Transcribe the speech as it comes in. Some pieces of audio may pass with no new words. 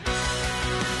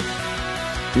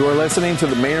You are listening to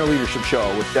the Maynor Leadership Show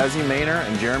with Desi Maynor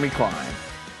and Jeremy Klein.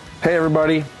 Hey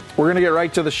everybody, we're going to get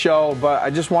right to the show, but I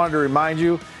just wanted to remind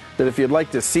you that if you'd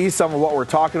like to see some of what we're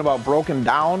talking about broken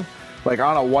down, like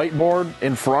on a whiteboard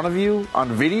in front of you on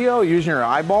video using your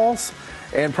eyeballs,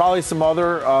 and probably some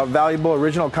other valuable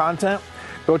original content,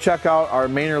 go check out our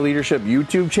Maynor Leadership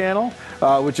YouTube channel,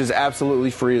 which is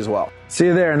absolutely free as well. See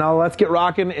you there. Now let's get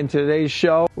rocking in today's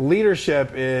show.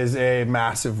 Leadership is a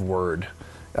massive word.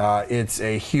 It's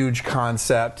a huge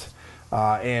concept,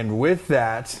 and with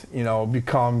that,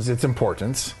 becomes its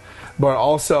importance, but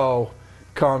also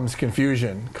comes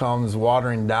confusion, comes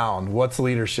watering down. What's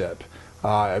leadership?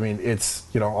 It's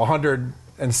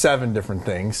 107 different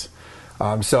things.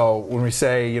 So when we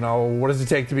say, what does it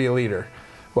take to be a leader?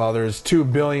 Well, there's 2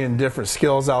 billion different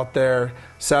skills out there,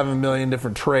 7 million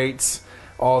different traits,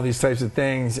 all these types of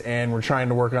things, and we're trying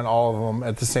to work on all of them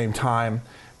at the same time,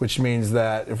 which means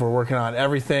that if we're working on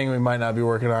everything, we might not be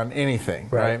working on anything,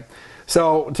 right?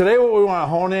 So today what we want to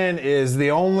hone in is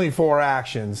the only 4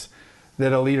 actions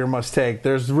that a leader must take.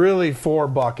 There's really 4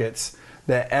 buckets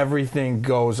that everything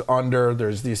goes under.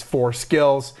 There's these 4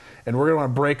 skills, and we're going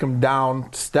to break them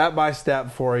down step by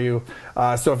step for you.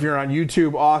 So if you're on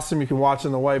YouTube, awesome, you can watch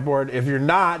on the whiteboard. If you're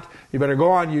not, you better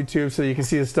go on YouTube so you can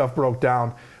see the stuff broke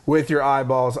down with your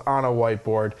eyeballs on a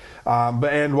whiteboard.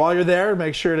 And while you're there,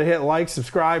 make sure to hit like,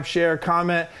 subscribe, share,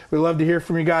 comment. We'd love to hear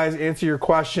from you guys, answer your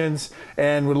questions,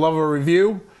 and we'd love a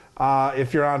review.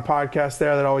 If you're on podcast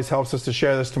there, that always helps us to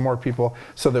share this to more people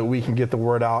so that we can get the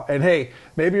word out. And hey,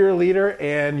 maybe you're a leader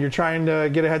and you're trying to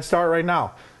get a head start right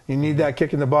now. You need that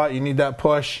kick in the butt. You need that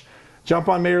push. Jump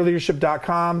on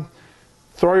MayorLeadership.com.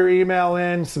 Throw your email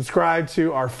in, subscribe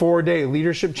to our 4-day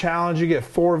leadership challenge. You get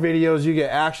 4 videos, you get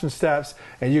action steps,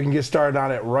 and you can get started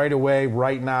on it right away,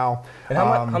 right now. And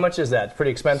how much is that?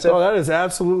 Pretty expensive? Oh, that is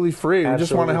absolutely free. We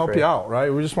just want to help you out, right?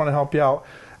 We just want to help you out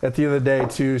at the end of the day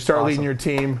to start leading your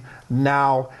team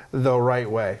now the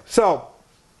right way. So,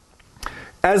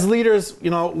 as leaders,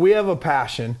 we have a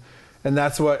passion, and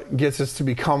that's what gets us to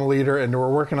become a leader, and we're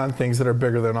working on things that are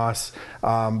bigger than us.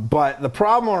 But the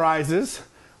problem arises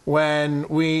when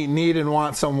we need and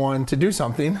want someone to do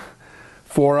something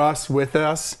for us, with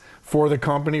us, for the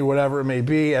company, whatever it may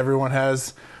be. Everyone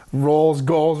has roles,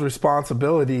 goals,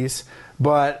 responsibilities,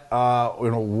 but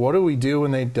what do we do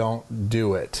when they don't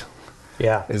do it?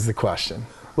 Yeah, is the question.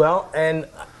 Well, and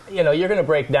you're going to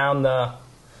break down the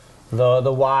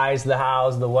whys, the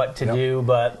hows, the what to do,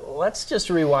 but let's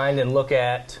just rewind and look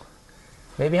at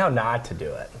maybe how not to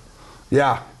do it.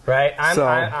 Yeah. Right?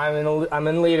 I'm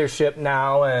in leadership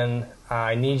now, and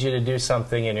I need you to do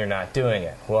something, and you're not doing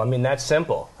it. Well, that's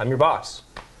simple. I'm your boss.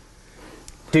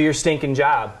 Do your stinking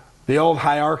job. The old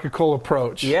hierarchical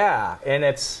approach. Yeah, and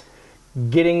it's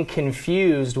getting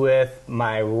confused with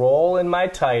my role and my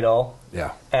title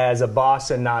as a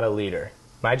boss and not a leader.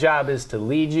 My job is to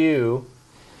lead you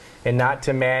and not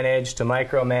to manage, to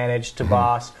micromanage, to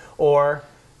boss, or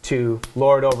to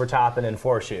lord over top and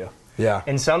enforce you. Yeah.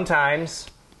 And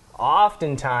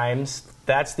oftentimes,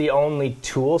 that's the only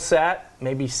tool set,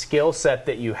 maybe skill set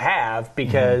that you have,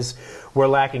 because we're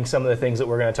lacking some of the things that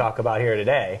we're going to talk about here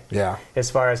today. Yeah.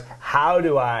 As far as how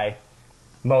do I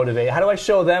motivate, how do I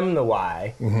show them the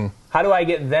why? How do I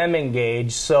get them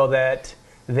engaged so that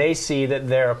they see that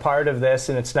they're a part of this,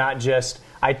 and it's not just,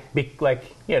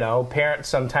 parents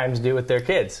sometimes do with their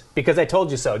kids. Because I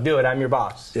told you so, do it, I'm your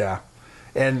boss. Yeah.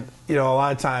 And, a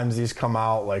lot of times these come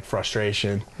out like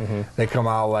frustration. They come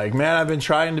out like, man, I've been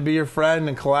trying to be your friend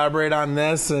and collaborate on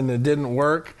this, and it didn't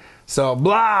work. So,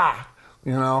 blah,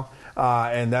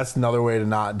 and that's another way to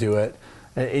not do it.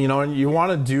 And you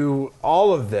want to do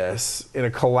all of this in a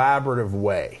collaborative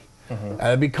way. And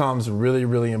it becomes really,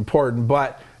 really important.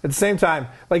 But at the same time,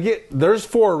 there's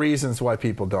 4 reasons why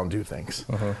people don't do things.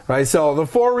 Right? So the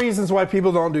 4 reasons why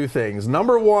people don't do things.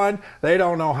 Number 1, they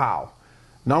don't know how.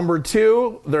 Number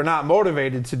 2, they're not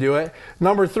motivated to do it.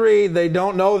 Number 3, they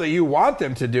don't know that you want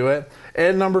them to do it.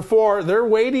 And number 4, they're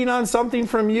waiting on something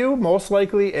from you, most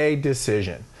likely a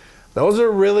decision. Those are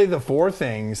really the 4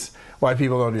 things why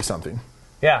people don't do something.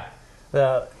 Yeah,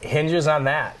 the hinges on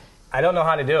that. I don't know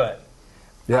how to do it.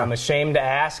 Yeah. I'm ashamed to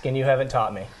ask, and you haven't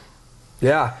taught me.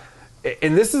 Yeah,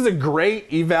 and this is a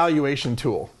great evaluation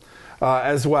tool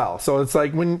as well. So it's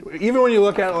like even when you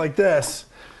look at it like this,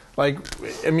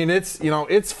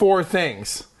 it's 4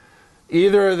 things.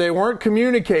 Either they weren't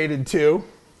communicated to,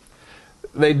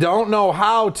 they don't know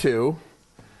how to,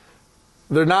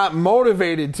 they're not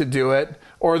motivated to do it,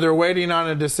 or they're waiting on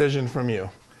a decision from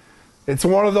you. It's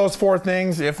one of those 4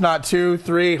 things, if not 2,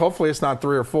 3. Hopefully it's not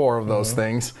 3 or 4 of those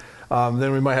things.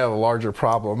 Then we might have a larger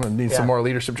problem and need some more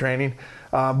leadership training.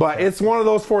 But it's one of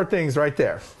those 4 things right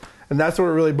there. And that's what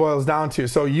it really boils down to.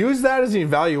 So use that as an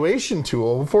evaluation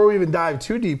tool before we even dive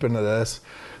too deep into this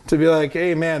to be like,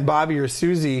 hey, man, Bobby or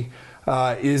Susie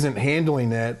isn't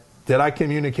handling it. Did I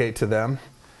communicate to them?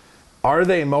 Are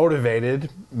they motivated?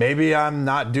 Maybe I'm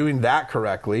not doing that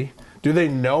correctly. Do they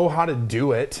know how to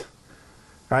do it?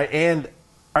 Right? And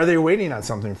are they waiting on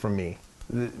something from me?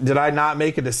 Did I not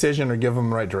make a decision or give them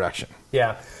the right direction?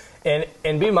 Yeah.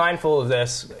 And be mindful of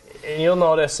this. And you'll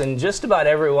notice in just about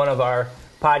every one of our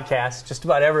podcasts, just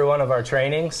about every one of our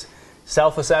trainings,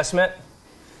 self-assessment,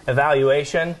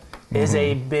 evaluation is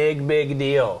a big, big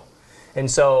deal. And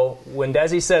so when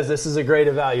Desi says this is a great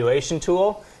evaluation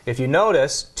tool, if you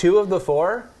notice, 2 of the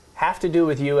 4 have to do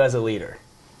with you as a leader.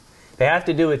 They have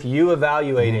to do with you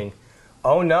evaluating,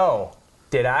 oh no,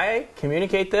 did I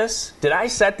communicate this? Did I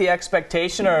set the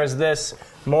expectation, or is this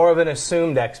more of an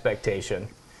assumed expectation?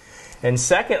 And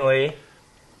secondly,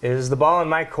 is the ball in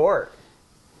my court?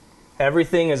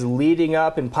 Everything is leading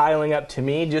up and piling up to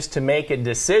me just to make a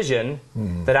decision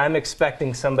that I'm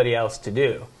expecting somebody else to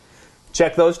do.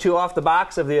 Check those 2 off the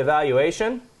box of the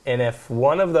evaluation, and if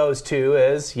one of those 2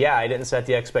 is, yeah, I didn't set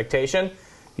the expectation,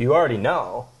 you already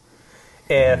know.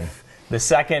 If the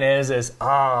second is,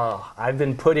 oh, I've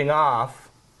been putting off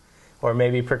or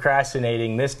maybe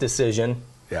procrastinating this decision,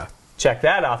 check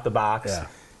that off the box. Yeah.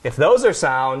 If those are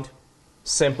sound,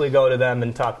 simply go to them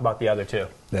and talk about the other 2.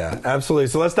 Yeah, absolutely.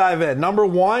 So let's dive in. Number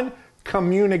 1,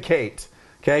 communicate.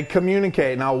 Okay,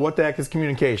 communicate. Now, what the heck is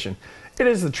communication? It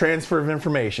is the transfer of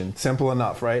information. Simple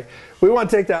enough, right? We want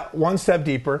to take that one step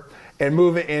deeper and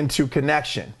move it into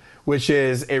connection, which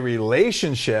is a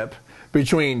relationship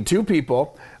between 2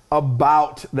 people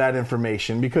about that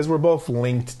information because we're both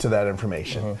linked to that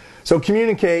information. So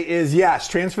communicate is, yes,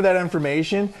 transfer that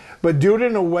information, but do it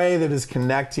in a way that is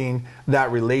connecting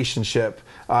that relationship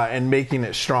and making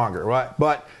it stronger, right?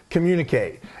 But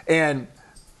communicate. And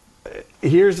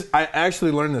I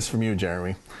actually learned this from you,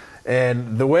 Jeremy.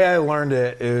 And the way I learned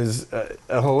it is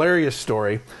a hilarious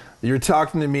story. You're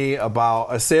talking to me about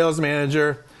a sales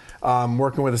manager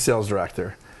working with a sales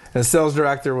director. And the sales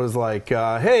director was like,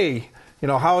 hey,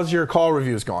 how's your call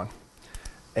reviews going?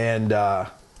 And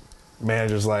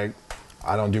manager's like,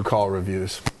 I don't do call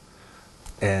reviews.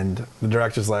 And the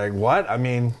director's like, what? I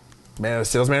mean, man,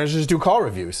 sales managers do call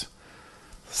reviews.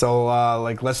 So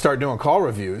let's start doing call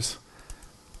reviews.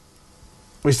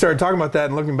 We started talking about that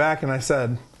and looking back, and I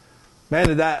said, man,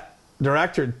 did that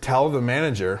director tell the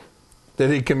manager,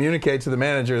 did he communicate to the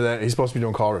manager that he's supposed to be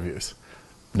doing call reviews?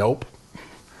 Nope.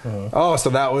 Oh, so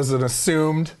that was an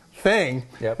assumed thing.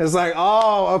 Yep. It's like,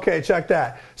 oh, okay, check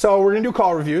that. So we're going to do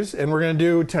call reviews, and we're going to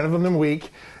do 10 of them a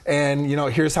week. And,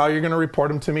 here's how you're going to report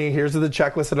them to me. Here's the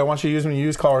checklist that I want you to use when you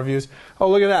use call reviews. Oh,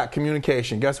 look at that,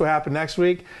 communication. Guess what happened next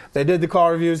week? They did the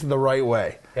call reviews the right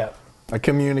way. Yep. I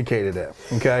communicated it.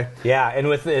 Okay. Yeah, and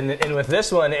with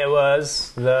this one, it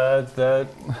was the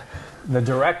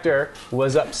director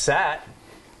was upset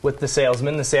with the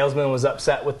salesman. The salesman was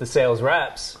upset with the sales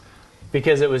reps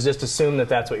because it was just assumed that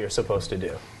that's what you're supposed to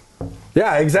do.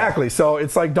 Yeah, exactly. So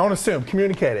it's like, don't assume,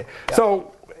 communicate it. Yep.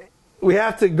 So we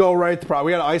have to go right at the problem.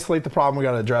 We got to isolate the problem. We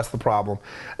got to address the problem.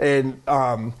 And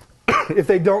if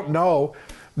they don't know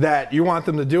that you want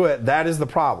them to do it, that is the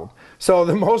problem. So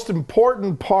the most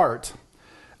important part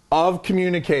of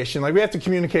communication, we have to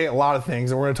communicate a lot of things,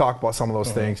 and we're going to talk about some of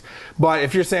those things. But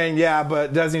if you're saying, yeah,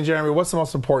 but Desi and Jeremy, what's the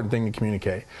most important thing to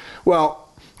communicate? Well,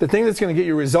 the thing that's going to get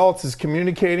you results is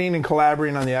communicating and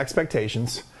collaborating on the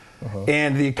expectations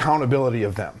and the accountability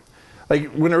of them.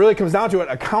 When it really comes down to it,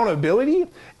 accountability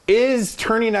is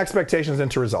turning expectations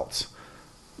into results.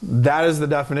 That is the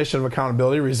definition of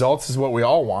accountability. Results is what we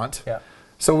all want. Yeah.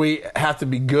 So we have to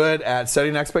be good at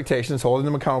setting expectations, holding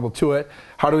them accountable to it.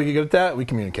 How do we get good at that? We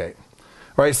communicate.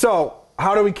 All right, so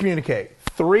how do we communicate?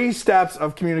 3 steps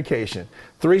of communication.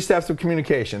 3 steps of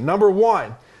communication. Number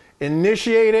 1,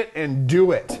 initiate it and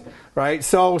do it. Right?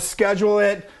 So schedule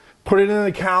it, put it in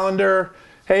the calendar.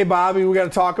 Hey, Bobby, we got to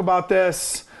talk about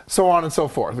this, so on and so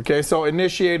forth. Okay, so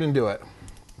initiate and do it.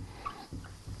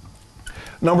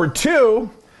 Number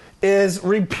 2 is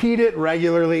repeat it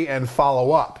regularly and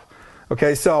follow up.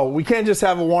 Okay, so we can't just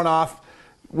have a one-off.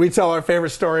 We tell our favorite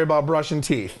story about brushing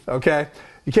teeth, okay?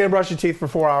 You can't brush your teeth for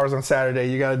 4 hours on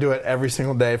Saturday. You got to do it every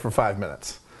single day for 5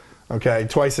 minutes, okay?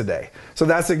 Twice a day. So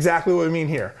that's exactly what we mean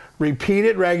here. Repeat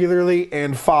it regularly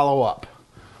and follow up.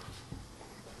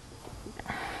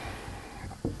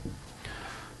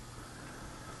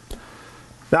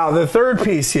 Now, the third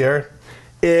piece here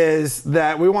is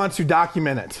that we want to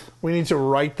document it. We need to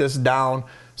write this down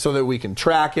so that we can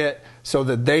track it, so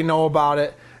that they know about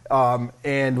it.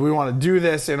 And we want to do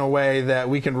this in a way that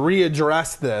we can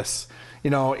readdress this,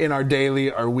 in our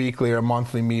daily, our weekly, our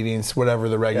monthly meetings, whatever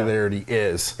the regularity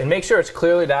is. And make sure it's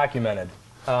clearly documented.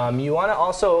 You want to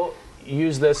also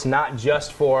use this not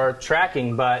just for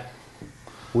tracking, but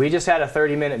we just had a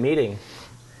 30-minute meeting,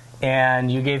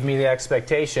 and you gave me the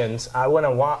expectations. I'm going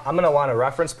to want a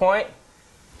reference point,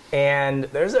 and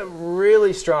there's a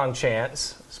really strong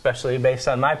chance, especially based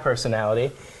on my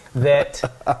personality, that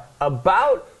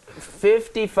about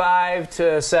 55 to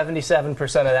 77%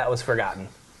 of that was forgotten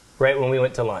right when we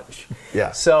went to lunch.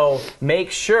 Yeah. So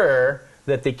make sure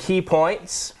that the key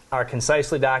points are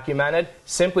concisely documented,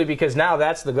 simply because now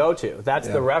that's the go-to. That's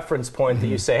the reference point that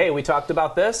you say, hey, we talked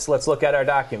about this, let's look at our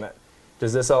document.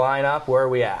 Does this align up? Where are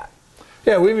we at?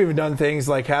 Yeah, we've even done things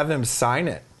like have them sign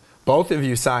it. Both of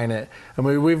you sign it. And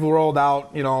we've rolled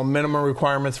out, minimum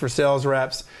requirements for sales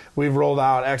reps. We've rolled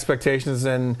out expectations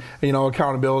and,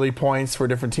 accountability points for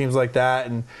different teams like that.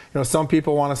 And, some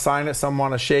people want to sign it, some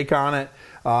want to shake on it.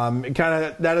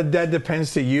 That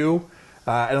depends to you.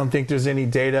 I don't think there's any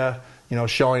data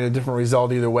showing a different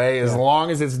result either way, as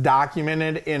long as it's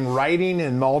documented in writing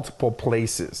in multiple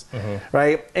places,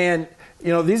 right? And,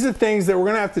 these are things that we're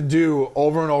going to have to do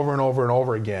over and over and over and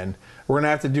over again. We're going to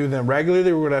have to do them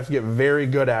regularly. We're going to have to get very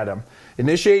good at them.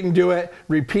 Initiate and do it.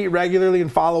 Repeat regularly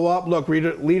and follow up. Look,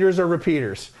 leaders are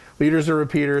repeaters. Leaders are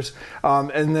repeaters.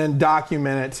 And then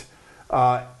document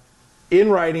it in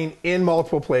writing in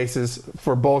multiple places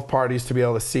for both parties to be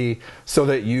able to see, so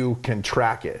that you can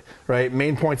track it, right?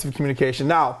 Main points of communication.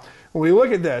 Now, when we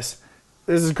look at this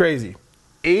is crazy.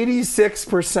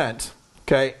 86%,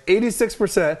 okay?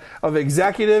 86% of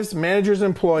executives, managers,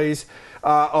 employees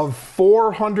of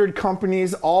 400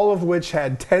 companies, all of which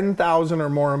had 10,000 or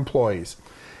more employees,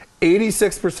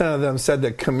 86% of them said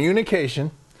that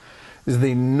communication is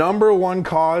the number one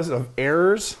cause of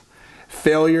errors,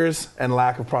 failures, and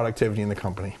lack of productivity in the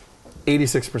company.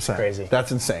 86%. Crazy.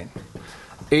 That's insane.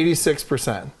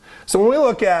 86%. So when we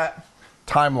look at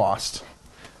time lost,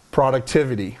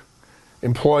 productivity,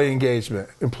 employee engagement,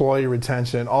 employee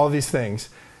retention, all these things,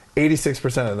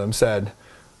 86% of them said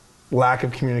lack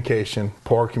of communication,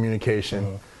 poor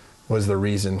communication was the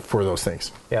reason for those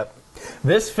things. Yep.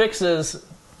 This fixes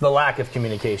the lack of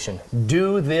communication.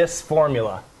 Do this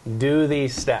formula. Do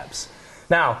these steps.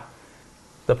 Now,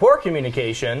 the poor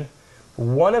communication,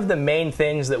 one of the main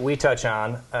things that we touch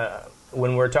on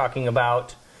when we're talking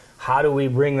about how do we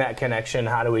bring that connection,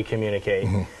 how do we communicate,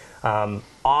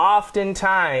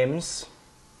 oftentimes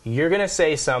you're going to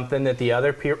say something that the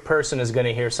other person is going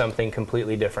to hear something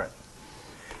completely different.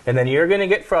 And then you're going to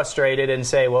get frustrated and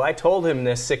say, well, I told him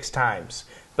this 6 times.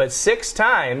 But 6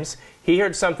 times, he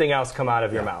heard something else come out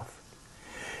of your mouth.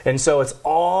 And so it's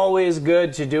always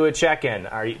good to do a check-in.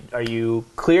 Are you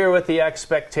clear with the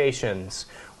expectations?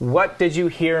 What did you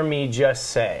hear me just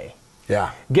say?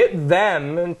 Yeah. Get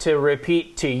them to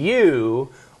repeat to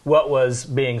you what was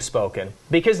being spoken.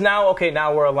 Because now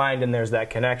we're aligned and there's that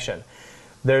connection.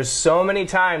 There's so many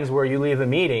times where you leave a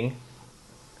meeting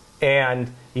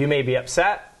and you may be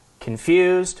upset,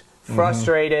 confused,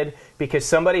 frustrated, because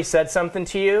somebody said something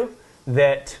to you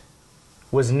that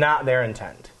was not their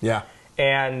intent. Yeah.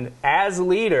 And as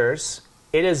leaders,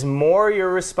 it is more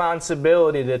your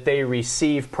responsibility that they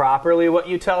receive properly what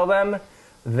you tell them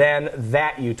than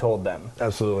that you told them.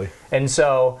 Absolutely. And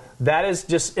so that is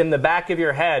just in the back of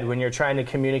your head when you're trying to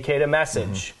communicate a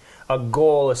message, a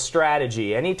goal, a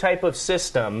strategy, any type of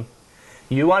system.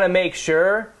 You want to make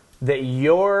sure that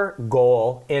your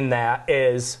goal in that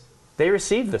is they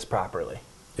receive this properly.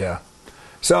 Yeah.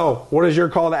 So what is your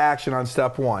call to action on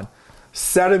step 1?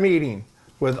 Set a meeting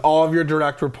with all of your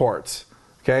direct reports.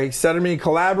 Okay, set a meeting,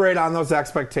 collaborate on those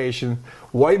expectations,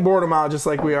 whiteboard them out just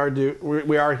like we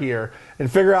are here,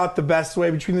 and figure out the best way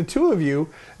between the two of you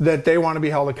that they want to be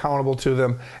held accountable to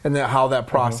them, and then how that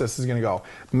process is going to go.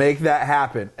 Make that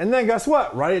happen, and then guess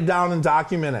what? Write it down and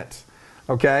document it.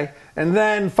 Okay, and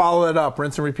then follow it up,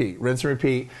 rinse and repeat, whether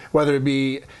it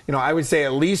be, I would say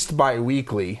at least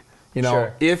bi-weekly.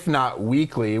 Sure. If not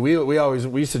weekly,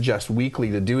 we suggest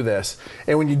weekly to do this.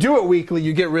 And when you do it weekly,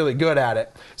 you get really good at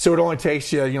it. So it only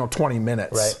takes you, 20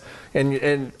 minutes. Right.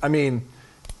 And I mean,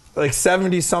 like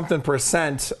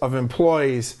 70-something% of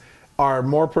employees are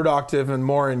more productive and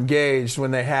more engaged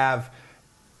when they have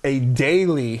a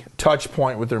daily touch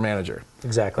point with their manager.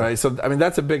 Exactly. Right. So I mean,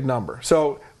 that's a big number.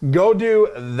 So go do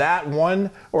that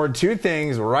 1 or 2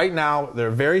 things right now.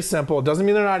 They're very simple. It doesn't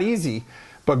mean they're not easy,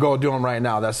 but go do them right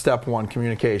now. That's step 1,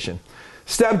 communication.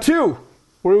 Step 2.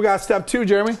 What do we got? Step 2,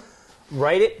 Jeremy?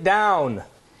 Write it down.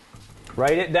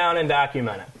 Write it down and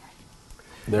document it.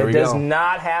 There we go. It does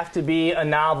not have to be a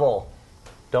novel.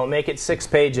 Don't make it 6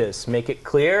 pages. Make it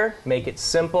clear, make it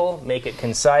simple, make it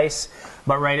concise,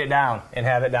 but write it down and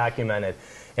have it documented.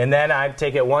 And then I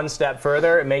take it one step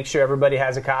further and make sure everybody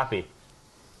has a copy.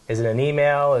 Is it an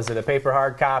email? Is it a paper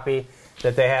hard copy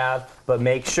that they have? But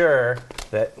make sure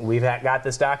that we've got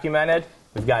this documented,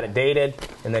 we've got it dated,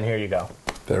 and then here you go.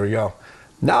 There we go.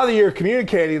 Now that you're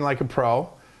communicating like a pro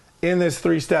in this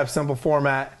 3-step simple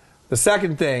format, the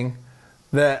second thing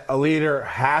that a leader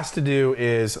has to do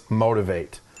is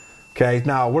motivate. Okay,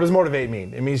 now what does motivate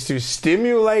mean? It means to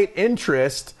stimulate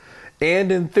interest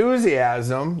and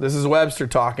enthusiasm, this is Webster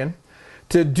talking,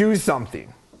 to do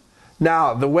something.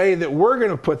 Now, the way that we're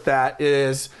going to put that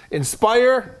is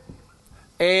inspire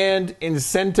and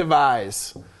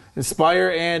incentivize.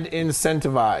 Inspire and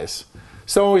incentivize.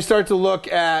 So when we start to look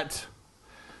at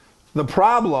the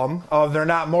problem of they're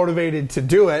not motivated to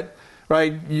do it,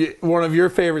 right? One of your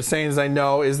favorite sayings I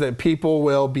know is that people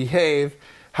will behave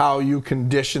how you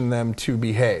condition them to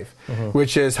behave,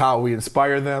 which is how we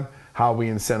inspire them, how we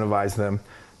incentivize them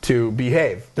to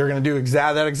behave. They're going to do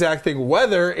that exact thing,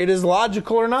 whether it is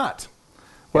logical or not.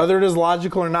 Whether it is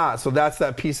logical or not. So that's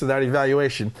that piece of that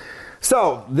evaluation.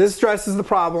 So this stresses the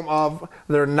problem of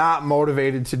they're not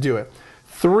motivated to do it.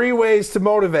 3 ways to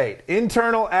motivate: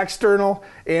 internal, external,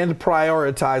 and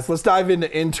prioritize. Let's dive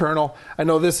into internal. I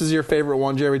know this is your favorite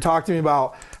one, Jeremy. Talk to me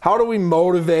about how do we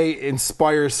motivate,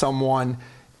 inspire someone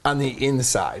on the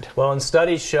inside? Well, and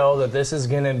studies show that this is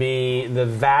going to be the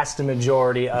vast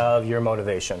majority of your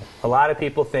motivation. A lot of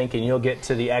people think, and you'll get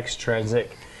to the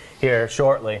extrinsic here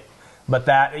shortly, but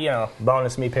that,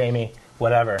 bonus me, pay me,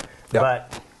 whatever. Yep.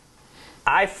 But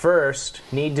I first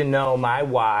need to know my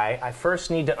why. I first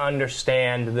need to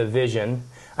understand the vision.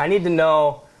 I need to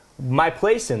know my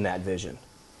place in that vision,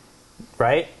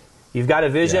 right? You've got a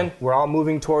vision. Yeah. We're all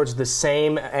moving towards the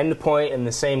same end point and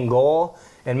the same goal.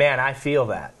 And man, I feel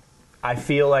that. I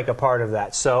feel like a part of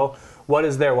that. So what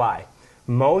is their why?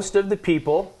 Most of the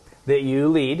people that you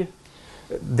lead,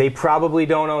 they probably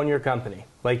don't own your company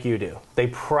like you do. They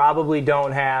probably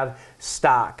don't have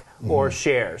stock or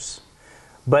shares.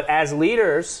 But as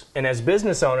leaders and as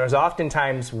business owners,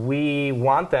 oftentimes we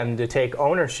want them to take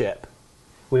ownership.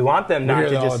 We want them not to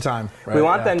just we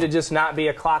want them to just not be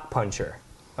a clock puncher.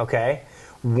 Okay?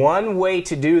 One way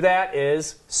to do that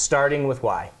is starting with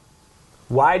why.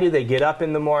 Why do they get up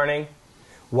in the morning?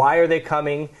 Why are they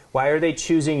coming? Why are they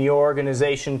choosing your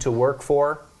organization to work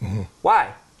for?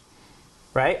 Why?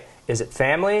 Right? Is it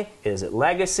family? Is it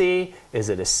legacy? Is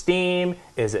it esteem?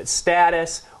 Is it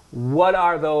status? What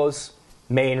are those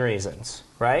main reasons,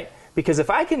 right? Because if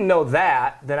I can know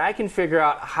that, then I can figure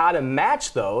out how to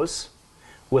match those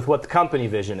with what the company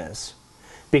vision is.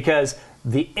 Because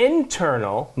the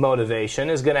internal motivation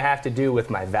is going to have to do with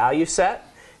my value set.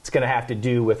 It's going to have to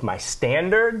do with my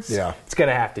standards. Yeah. It's going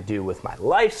to have to do with my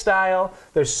lifestyle.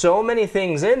 There's so many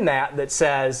things in that that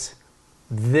says,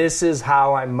 this is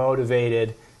how I'm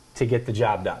motivated to get the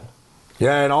job done.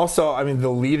 Yeah, and also, I mean,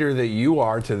 the leader that you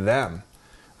are to them.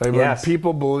 Like, yes.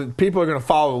 People are going to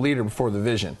follow the leader before the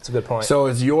vision. That's a good point. So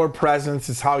it's your presence,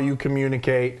 it's how you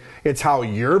communicate, it's how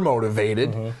you're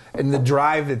motivated, and the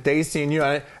drive that they see in you.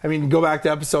 I mean, go back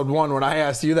to episode 1 when I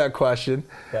asked you that question,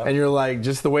 and you're like,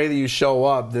 just the way that you show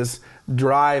up, this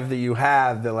drive that you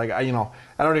have, that like, I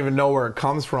don't even know where it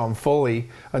comes from fully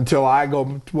until I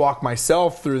go walk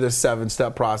myself through this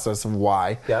 7-step process of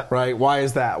why, right? Why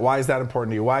is that? Why is that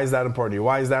important to you? Why is that important to you?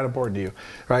 Why is that important to you?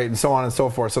 Right? And so on and so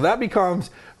forth. So that becomes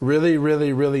really,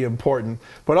 really, really important.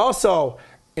 But also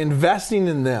investing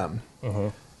in them.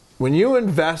 When you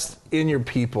invest in your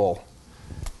people,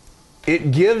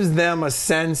 it gives them a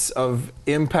sense of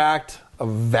impact, of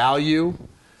value,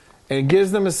 and it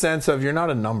gives them a sense of you're not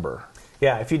a number.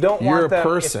 Yeah, if you don't want them, a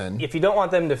person. If you don't want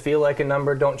them to feel like a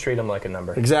number, don't treat them like a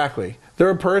number. Exactly.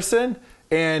 They're a person,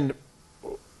 and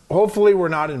hopefully we're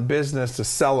not in business to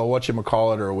sell a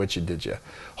whatchamacallit or a whatcha-did-ya.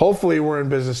 Hopefully we're in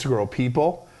business to grow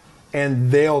people, and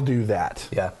they'll do that.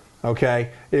 Yeah. Okay?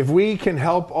 If we can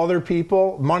help other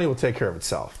people, money will take care of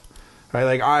itself. Right?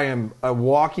 Like, I am a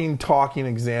walking, talking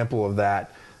example of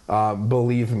that.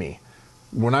 Believe me.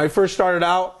 When I first started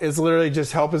out, it's literally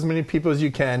just help as many people as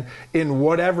you can in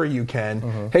whatever you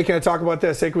can. Hey, can I talk about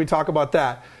this? Hey, can we talk about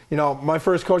that? My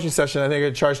first coaching session, I think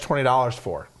I charged $20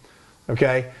 for.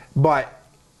 Okay? But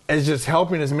it's just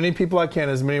helping as many people I can,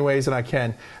 as many ways that I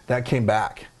can. That came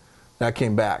back.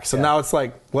 So now it's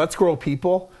like, let's grow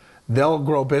people. They'll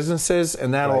grow businesses,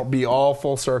 and that'll be all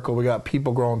full circle. We got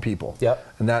people growing people.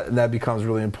 Yep. And that becomes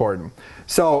really important.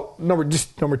 So number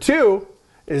 2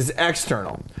 is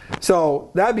external.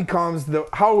 So that becomes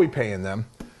how are we paying them?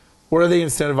 What are they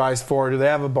incentivized for? Do they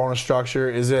have a bonus structure?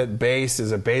 Is it base?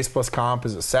 Is it base plus comp?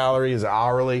 Is it salary? Is it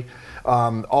hourly?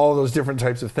 All of those different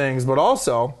types of things. But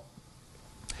also,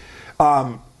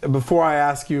 before I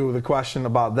ask you the question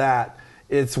about that,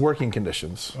 it's working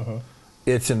conditions.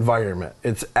 It's environment.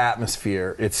 It's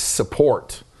atmosphere. It's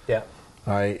support. Yeah.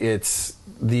 Right? It's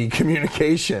the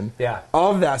communication Yeah.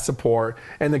 of that support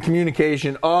and the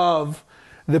communication of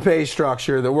the pay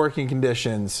structure, the working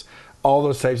conditions, all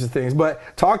those types of things.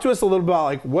 But talk to us a little about,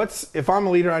 like, if I'm a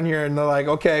leader on here and they're like,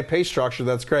 okay, pay structure,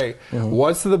 that's great.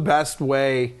 What's the best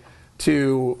way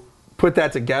to put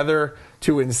that together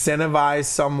to incentivize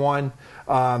someone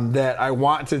that I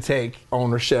want to take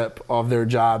ownership of their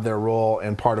job, their role,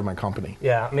 and part of my company?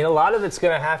 Yeah, I mean, a lot of it's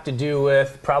going to have to do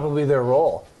with probably their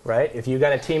role, right? If you've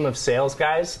got a team of sales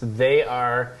guys, they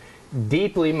are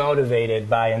deeply motivated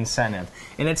by incentive.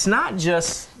 And it's not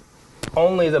just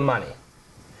only the money,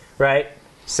 right?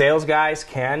 Sales guys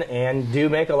can and do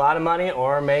make a lot of money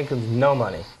or make no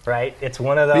money, right? It's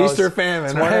one of those. Feast or famine,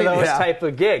 it's one of those Yeah. type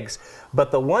of gigs.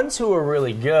 But the ones who are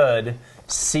really good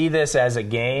see this as a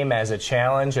game, as a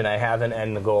challenge, and I have an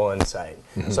end goal in sight.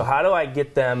 So how do I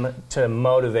get them to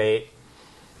motivate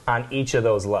on each of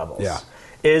those levels? Yeah.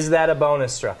 Is that a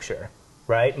bonus structure,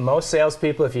 right? Most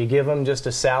salespeople, if you give them just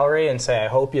a salary and say, I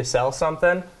hope you sell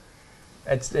something,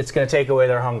 it's going to take away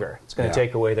their hunger. It's going to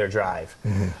take away their drive.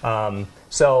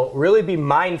 So really be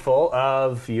mindful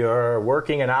of your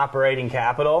working and operating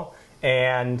capital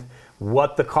and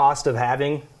what the cost of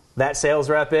having that sales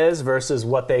rep is versus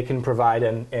what they can provide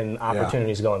in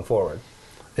opportunities going forward.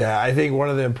 Yeah, I think one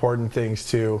of the important things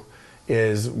too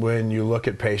is when you look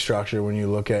at pay structure, when you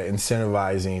look at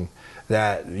incentivizing,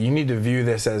 that you need to view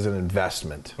this as an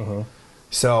investment.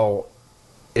 So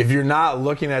if you're not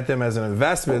looking at them as an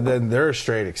investment, then they're a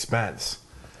straight expense.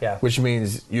 Yeah. Which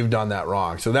means you've done that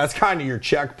wrong. So that's kind of your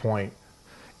checkpoint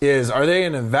is, are they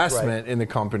an investment in the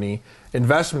company?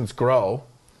 Investments grow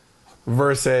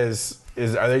versus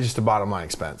are they just a bottom line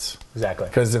expense? Exactly.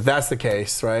 Because if that's the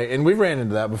case, right, and we've ran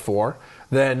into that before,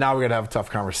 then now we got to have a tough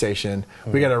conversation.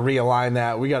 We got to realign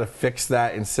that. We got to fix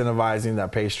that, incentivizing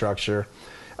that pay structure.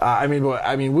 I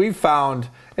mean, we've found,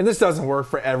 and this doesn't work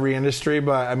for every industry,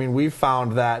 but I mean, we've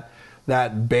found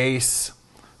that base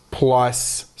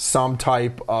plus some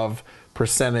type of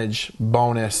percentage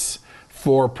bonus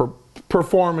for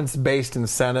performance-based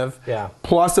incentive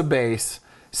plus a base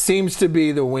seems to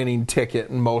be the winning ticket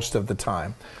most of the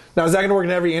time. Now, is that going to work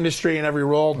in every industry and every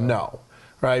role? No.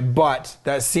 Right? But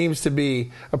that seems to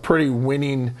be a pretty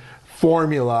winning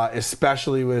formula,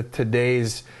 especially with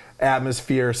today's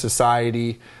atmosphere,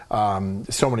 society,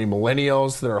 so many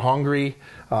millennials that are hungry,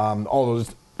 all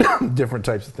those different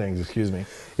types of things, excuse me.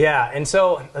 Yeah, and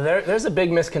so there's a big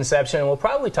misconception, and we'll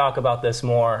probably talk about this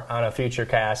more on a future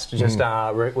cast, just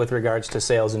with regards to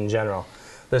sales in general,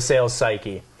 the sales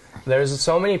psyche. There's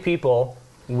so many people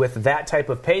with that type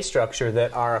of pay structure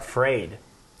that are afraid.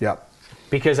 Yep.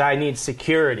 Because I need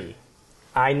security.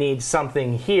 I need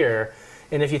something here.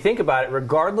 And if you think about it,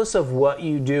 regardless of what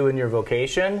you do in your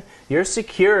vocation, your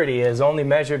security is only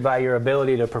measured by your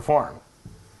ability to perform.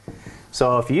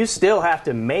 So if you still have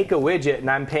to make a widget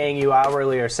and I'm paying you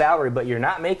hourly or salary, but you're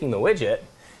not making the widget,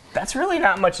 that's really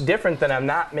not much different than I'm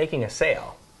not making a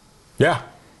sale. Yeah.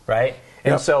 Right?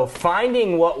 And so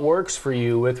finding what works for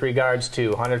you with regards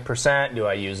to 100%, do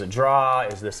I use a draw,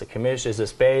 is this a commission, is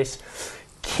this base?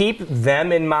 Keep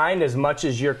them in mind as much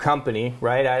as your company,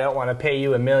 right? I don't want to pay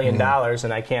you $1 million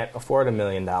and I can't afford $1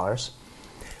 million.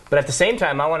 But at the same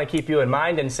time, I want to keep you in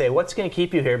mind and say, what's going to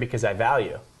keep you here because I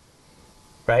value,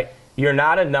 right? You're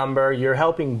not a number. You're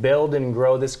helping build and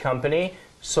grow this company.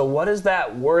 So what is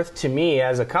that worth to me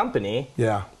as a company?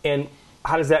 Yeah. And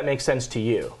how does that make sense to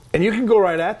you? And you can go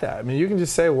right at that. I mean, you can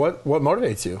just say what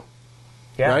motivates you,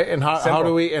 right? And how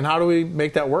do we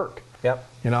make that work? Yep.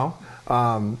 You know,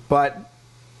 but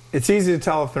it's easy to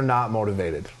tell if they're not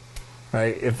motivated,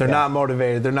 right? If they're not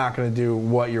motivated, they're not going to do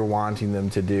what you're wanting them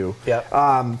to do. Yep.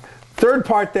 Third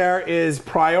part there is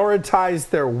prioritize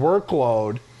their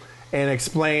workload and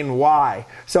explain why.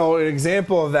 So an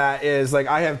example of that is, like,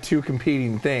 I have two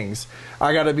competing things.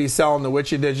 I got to be selling the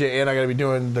Witchy Digit and I got to be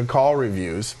doing the call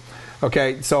reviews.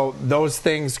 Okay, so those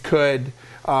things could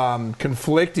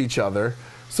conflict each other.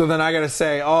 So then I got to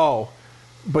say, oh,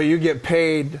 but you get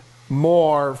paid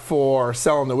more for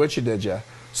selling the Witchy Digit,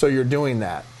 so you're doing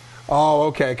that. Oh,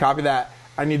 okay, copy that.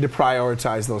 I need to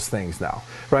prioritize those things now,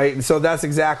 right? And so that's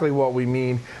exactly what we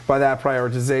mean by that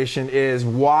prioritization is,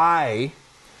 why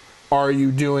are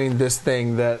you doing this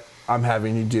thing that I'm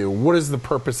having you do? What is the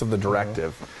purpose of the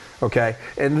directive? Okay,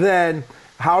 and then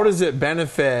how does it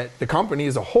benefit the company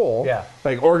as a whole,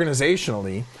 like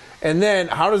organizationally, And then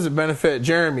how does it benefit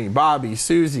Jeremy, Bobby,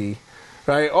 Susie,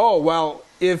 right? Oh, well,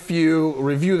 if you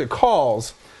review the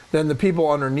calls, then the people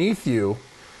underneath you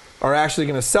are actually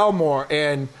going to sell more,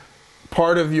 and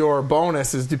part of your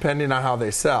bonus is depending on how they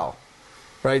sell,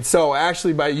 right? So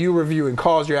actually by you reviewing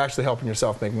calls, you're actually helping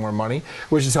yourself make more money,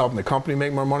 which is helping the company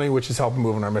make more money, which is helping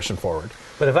moving our mission forward.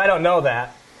 But if I don't know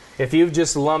that, if you've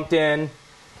just lumped in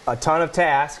a ton of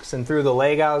tasks and threw the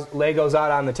Legos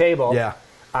out on the table, yeah,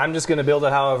 I'm just going to build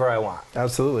it however I want.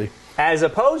 Absolutely. As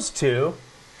opposed to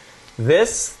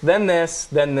this, then this,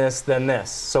 then this, then this.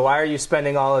 So why are you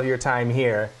spending all of your time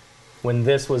here when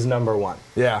this was number one?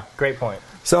 Yeah. Great point.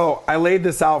 So I laid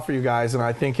this out for you guys, and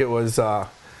I think it was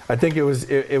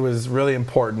really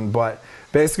important. But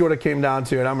basically what it came down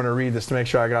to, and I'm going to read this to make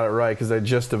sure I got it right because I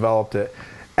just developed it.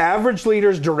 Average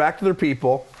leaders direct their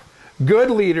people.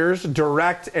 Good leaders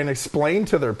direct and explain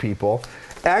to their people.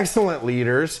 Excellent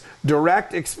leaders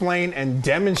direct, explain, and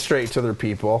demonstrate to their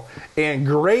people. And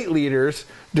great leaders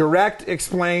direct,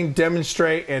 explain,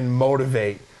 demonstrate, and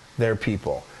motivate their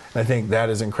people. And I think that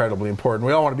is incredibly important.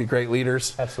 We all want to be great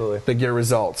leaders. Absolutely. That get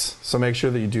results. So make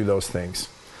sure that you do those things.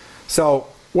 So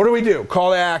what do?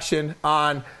 Call to action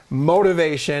on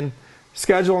motivation.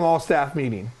 Schedule an all-staff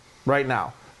meeting right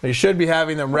now. You should be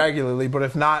having them regularly, but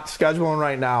if not, schedule them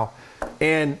right now.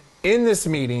 And in this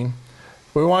meeting,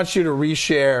 we want you to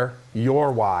reshare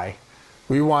your why.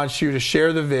 We want you to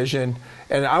share the vision.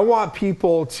 And I want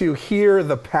people to hear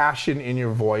the passion in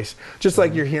your voice, just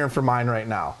like you're hearing from mine right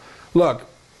now. Look,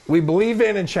 we believe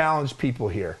in and challenge people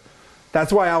here.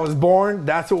 That's why I was born.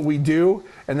 That's what we do.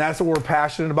 And that's what we're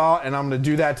passionate about. And I'm going to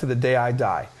do that to the day I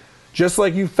die. Just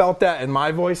like you felt that in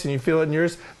my voice and you feel it in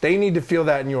yours, they need to feel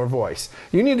that in your voice.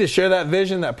 You need to share that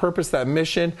vision, that purpose, that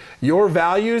mission, your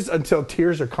values until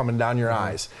tears are coming down your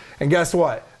eyes. And guess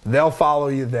what? They'll follow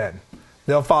you then.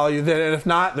 They'll follow you then. And if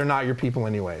not, they're not your people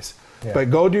anyways. Yeah. But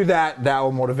go do that. That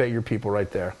will motivate your people right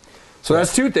there. So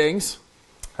that's two things.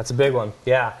 That's a big one.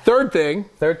 Yeah. Third thing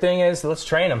is let's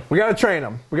train them. We got to train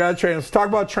them. Let's talk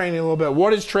about training a little bit.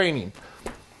 What is training?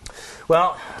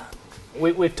 Well,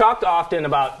 we've talked often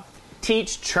about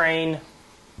teach, train,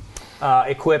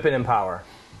 equip, and empower,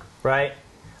 right?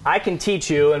 I can teach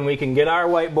you, and we can get our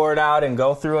whiteboard out and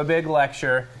go through a big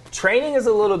lecture. Training is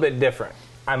a little bit different.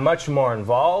 I'm much more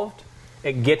involved.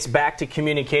 It gets back to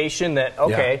communication that,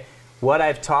 okay, what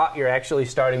I've taught, you're actually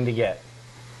starting to get.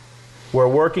 We're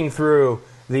working through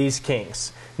these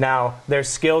kinks. Now, there's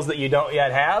skills that you don't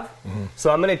yet have,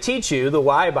 so I'm going to teach you the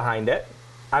why behind it.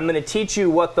 I'm going to teach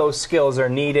you what those skills are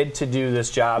needed to do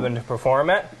this job and to perform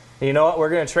it. And you know what? We're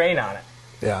going to train on it.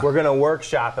 Yeah. We're going to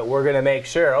workshop it. We're going to make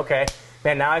sure, okay,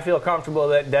 man, now I feel comfortable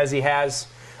that Desi has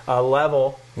a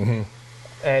level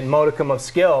and modicum of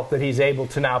skill that he's able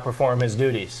to now perform his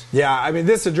duties. Yeah, I mean,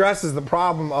 this addresses the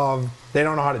problem of they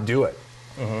don't know how to do it.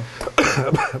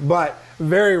 But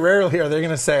very rarely are they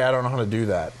going to say, I don't know how to do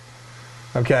that.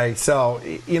 Okay, so,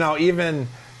 even,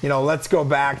 let's go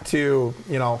back to,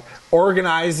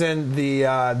 organizing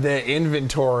the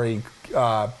inventory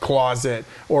closet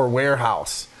or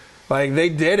warehouse. Like, they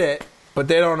did it, but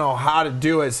they don't know how to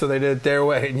do it, so they did it their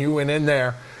way, and you went in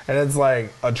there, and it's,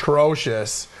 like,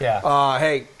 atrocious. Yeah.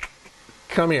 Hey,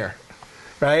 come here.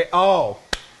 Right? Oh,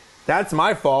 that's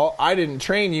my fault. I didn't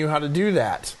train you how to do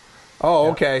that.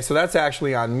 Oh, okay, so that's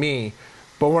actually on me.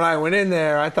 But when I went in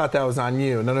there, I thought that was on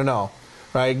you. No.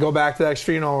 Right? Go back to that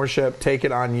extreme ownership. Take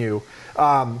it on you.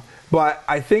 But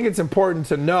I think it's important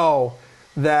to know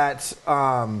that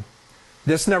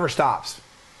this never stops.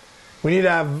 We need to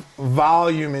have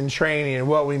volume in training, and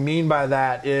what we mean by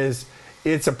that is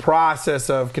it's a process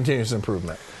of continuous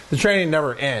improvement. The training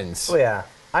never ends. Oh, yeah.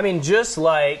 I mean, just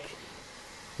like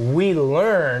we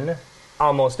learn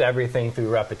almost everything through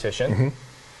repetition.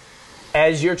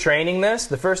 As you're training this,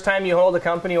 the first time you hold a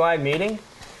company-wide meeting,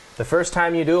 the first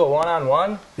time you do a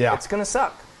one-on-one, it's going to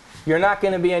suck. You're not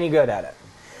going to be any good at it.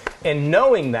 And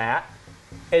knowing that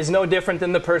is no different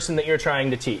than the person that you're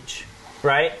trying to teach,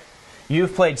 right?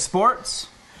 You've played sports.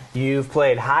 You've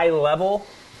played high-level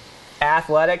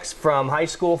athletics from high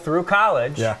school through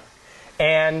college. Yeah.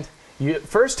 And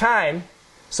first time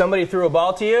somebody threw a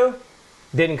ball to you,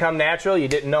 didn't come natural. You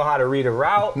didn't know how to read a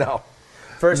route. No.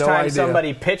 First time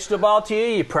somebody pitched a ball to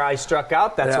you, you probably struck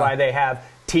out. That's why they have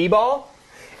T-ball.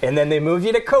 And then they move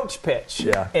you to coach pitch.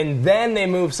 Yeah. And then they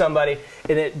move somebody.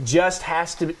 And it just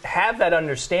has to have that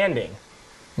understanding.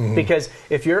 Because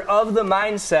if you're of the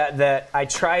mindset that I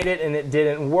tried it and it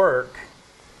didn't work,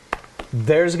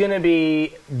 there's going to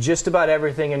be just about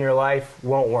everything in your life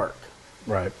won't work.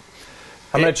 Right.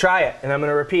 I'm going to try it, and I'm going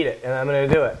to repeat it, and I'm going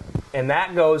to do it. And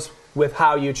that goes with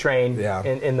how you train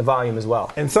in the volume as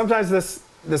well. And sometimes this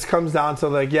this comes down to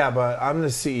like, yeah, but I'm the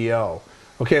CEO.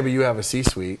 Okay, but you have a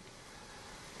C-suite.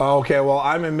 Okay, well,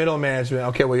 I'm in middle management.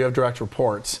 Okay, well, you have direct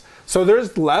reports. So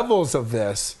there's levels of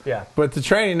this. Yeah. But the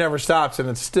training never stops, and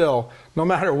it's still, no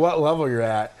matter what level you're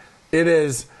at, it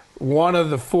is one of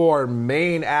the 4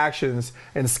 main actions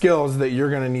and skills that you're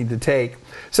going to need to take.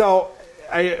 So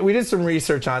we did some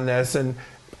research on this, and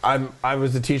I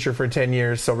was a teacher for 10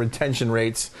 years, so retention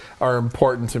rates are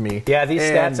important to me. Yeah, these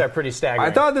stats are pretty staggering.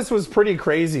 I thought this was pretty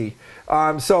crazy.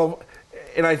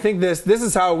 And I think this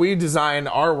is how we design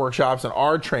our workshops and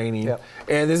our training,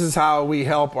 and this is how we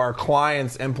help our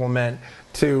clients implement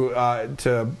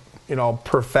to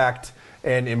perfect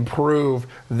and improve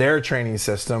their training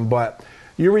system. But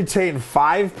you retain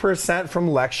 5% from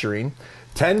lecturing,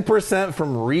 10%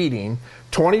 from reading,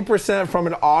 20% from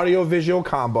an audio-visual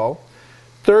combo,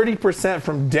 30%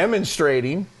 from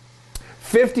demonstrating,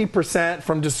 50%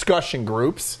 from discussion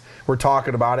groups. We're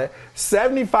talking about it.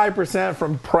 75%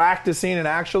 from practicing and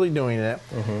actually doing it.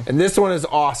 And this one is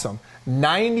awesome.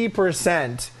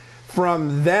 90%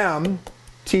 from them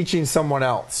teaching someone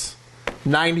else.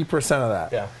 90% of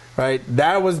that. Yeah. Right?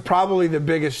 That was probably the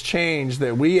biggest change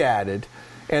that we added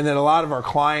and that a lot of our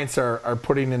clients are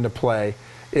putting into play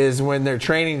is when they're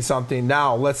training something.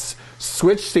 Now let's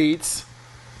switch seats.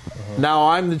 Now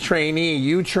I'm the trainee.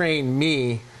 You train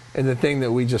me in the thing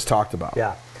that we just talked about.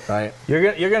 Yeah. Right. You're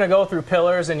going to go through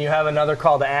pillars, and you have another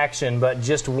call to action, but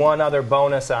just one other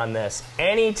bonus on this.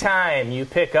 Anytime you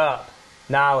pick up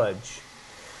knowledge,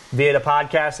 be it a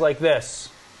podcast like this,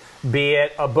 be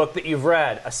it a book that you've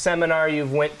read, a seminar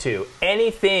you've went to,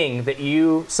 anything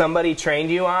that somebody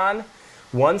trained you on,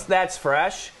 once that's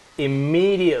fresh,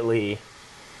 immediately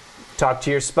talk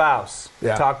to your spouse,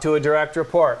 talk to a direct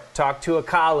report, talk to a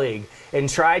colleague, and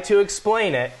try to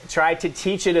explain it, try to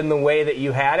teach it in the way that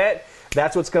you had it.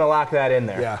 That's what's going to lock that in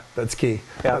there. Yeah, that's key.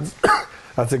 Yeah.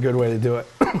 That's a good way to do it.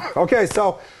 Okay,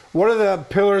 so what are the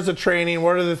pillars of training?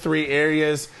 What are the 3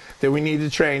 areas that we need to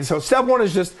train? So step 1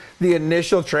 is just the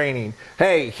initial training.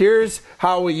 Hey, here's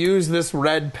how we use this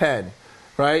red pen,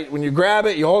 right? When you grab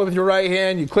it, you hold it with your right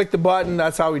hand, you click the button,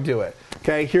 that's how we do it.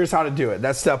 Okay, here's how to do it.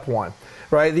 That's step 1,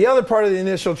 right? The other part of the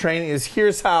initial training is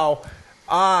here's how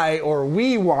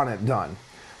we want it done,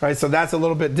 right? So that's a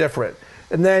little bit different.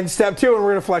 And then step 2, and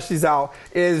we're going to flesh these out,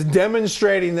 is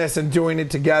demonstrating this and doing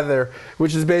it together,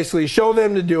 which is basically show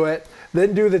them to do it,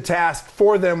 then do the task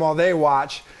for them while they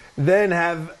watch, then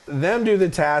have them do the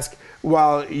task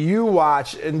while you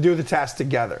watch and do the task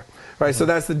together. Right? So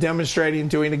that's the demonstrating,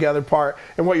 doing together part.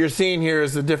 And what you're seeing here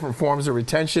is the different forms of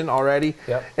retention already.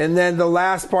 Yep. And then the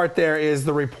last part there is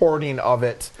the reporting of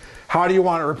it. How do you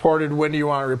want it reported? When do you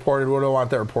want it reported? What do I want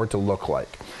that report to look like?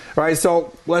 All right,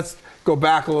 so let's go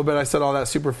back a little bit. I said all that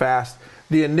super fast.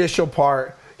 The initial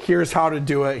part, here's how to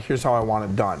do it. Here's how I want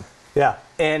it done. Yeah,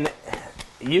 and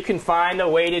you can find a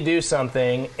way to do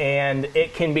something, and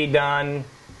it can be done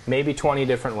maybe 20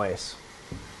 different ways.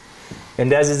 In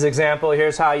Dez's example,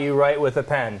 here's how you write with a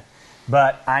pen.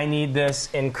 But I need this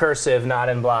in cursive, not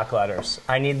in block letters.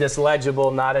 I need this legible,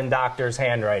 not in doctor's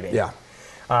handwriting. Yeah.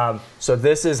 So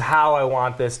this is how I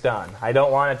want this done. I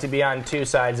don't want it to be on 2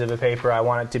 sides of a paper. I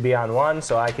want it to be on one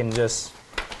so I can just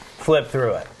flip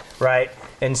through it, right?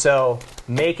 And so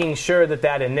making sure that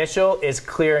that initial is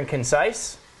clear and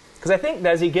concise. Because I think,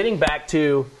 Desi, getting back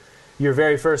to your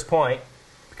very first point,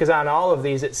 because on all of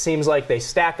these it seems like they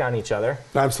stack on each other.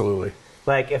 Absolutely.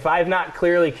 Like if I've not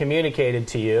clearly communicated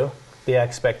to you the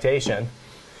expectation,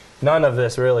 none of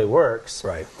this really works.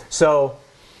 Right. So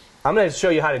I'm going to show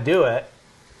you how to do it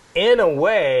in a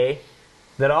way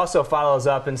that also follows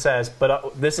up and says,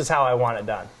 but this is how I want it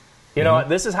done. You know what?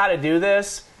 This is how to do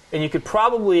this, and you could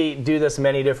probably do this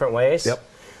many different ways. Yep.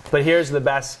 But here's the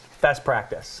best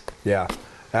practice. Yeah,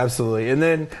 absolutely. And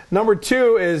then number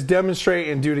 2 is demonstrate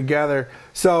and do together.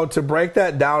 So to break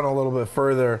that down a little bit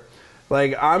further,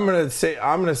 like I'm gonna sit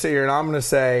here and I'm gonna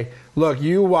say, look,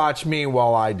 you watch me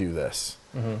while I do this,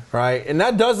 right? And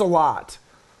that does a lot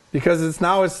because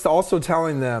it's also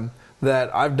telling them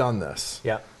that I've done this,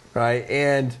 right?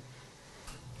 And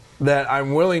that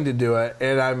I'm willing to do it,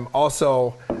 and I'm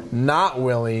also not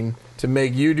willing to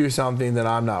make you do something that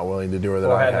I'm not willing to do or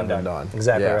that I haven't done.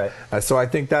 Exactly right. So I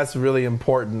think that's really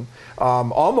important.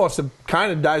 Almost it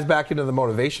kind of dives back into the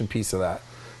motivation piece of that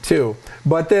too.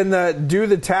 But then do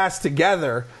the task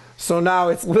together. So now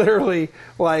it's literally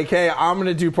like, hey, I'm going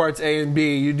to do parts A and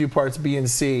B, you do parts B and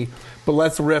C, but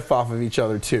let's riff off of each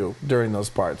other too during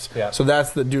those parts. Yeah. So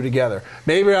that's the do together.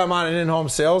 Maybe I'm on an in-home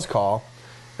sales call,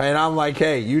 and I'm like,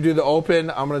 hey, you do the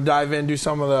open, I'm going to dive in, do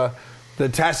some of the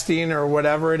testing or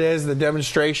whatever it is, the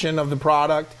demonstration of the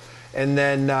product, and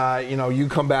then you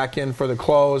come back in for the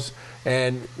close,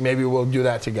 and maybe we'll do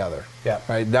that together. Yeah.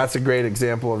 Right. That's a great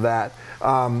example of that.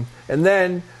 And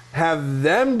then have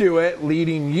them do it,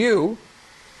 leading you.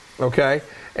 Okay.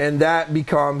 And that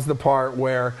becomes the part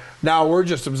where now we're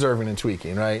just observing and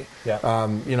tweaking, right? Yeah.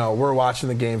 We're watching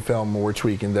the game film and we're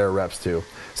tweaking their reps too.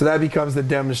 So that becomes the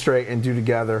demonstrate and do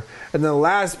together. And then the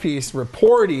last piece,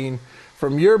 reporting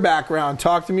from your background.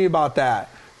 Talk to me about that,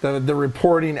 the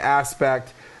reporting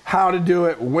aspect, how to do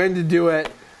it, when to do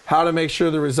it, how to make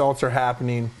sure the results are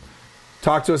happening.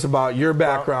 Talk to us about your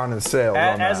background in sales.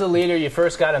 As a leader, you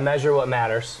first got to measure what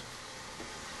matters.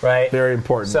 Right? Very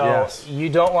important, so yes. You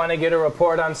don't want to get a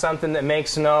report on something that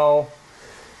makes no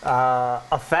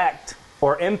effect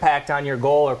or impact on your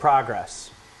goal or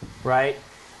progress, right?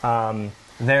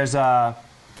 There's a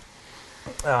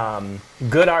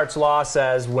Goodhart's law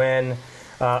says when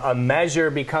a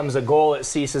measure becomes a goal, it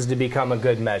ceases to become a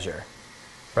good measure,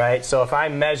 right? So if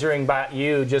I'm measuring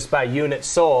you just by units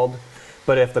sold,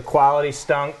 but if the quality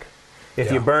stunk,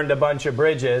 if you burned a bunch of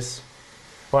bridges,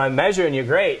 well, I'm measuring you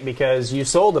great because you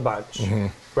sold a bunch,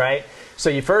 right? So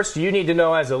you need to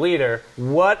know as a leader,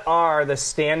 what are the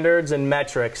standards and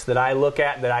metrics that I look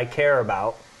at, that I care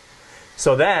about?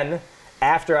 So then,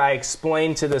 after I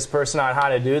explain to this person on how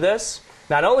to do this,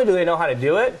 not only do they know how to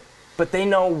do it, but they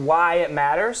know why it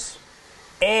matters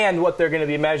and what they're going to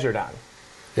be measured on.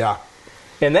 Yeah.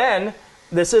 And then,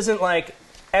 this isn't like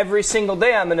every single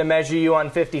day I'm going to measure you on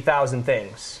 50,000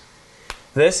 things.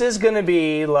 This is going to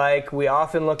be like, we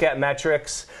often look at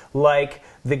metrics like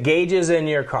the gauges in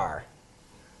your car.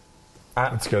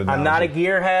 That's good. I'm not a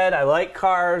gearhead. I like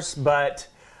cars, but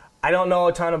I don't know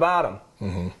a ton about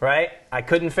them. Right? I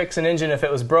couldn't fix an engine if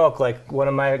it was broke, like one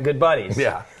of my good buddies.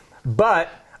 Yeah. But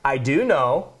I do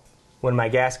know when my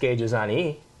gas gauge is on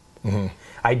E.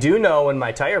 I do know when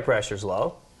my tire pressure's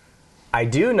low. I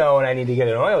do know when I need to get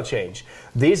an oil change.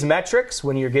 These metrics,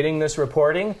 when you're getting this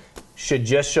reporting, should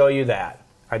just show you that.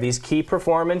 Are these key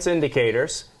performance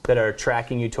indicators that are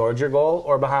tracking you towards your goal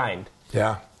or behind?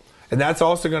 Yeah. And that's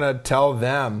also going to tell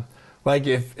them, like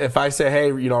if I say,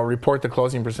 hey, report the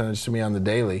closing percentage to me on the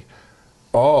daily.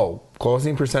 Oh,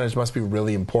 closing percentage must be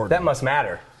really important. That must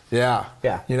matter. Yeah.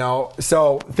 Yeah.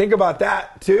 So think about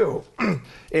that too.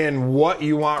 In what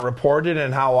you want reported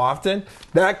and how often.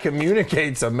 That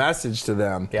communicates a message to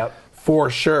them. Yep. For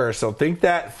sure. So think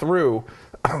that through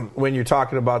when you're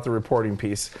talking about the reporting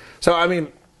piece. So,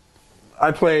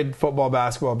 I played football,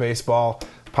 basketball, baseball,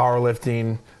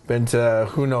 powerlifting, been to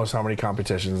who knows how many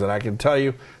competitions. And I can tell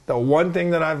you the one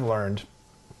thing that I've learned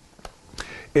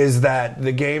is that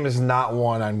the game is not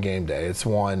won on game day. It's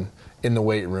won in the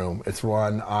weight room. It's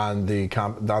won on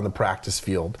the practice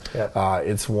field. Yep.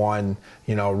 It's won,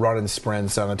 running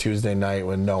sprints on a Tuesday night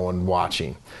when no one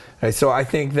watching. Right, so I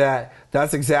think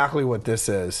that's exactly what this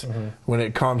is. When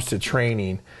it comes to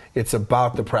training, it's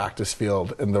about the practice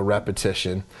field and the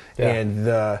repetition and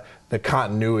the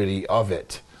continuity of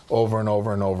it over and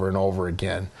over and over and over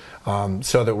again,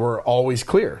 so that we're always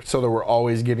clear, so that we're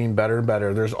always getting better and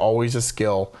better. There's always a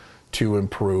skill to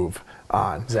improve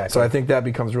on. Exactly. So I think that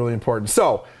becomes really important.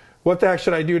 So what the heck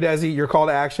should I do, Desi? Your call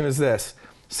to action is this.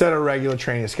 Set a regular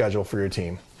training schedule for your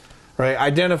team. Right?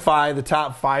 Identify the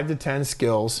top 5 to 10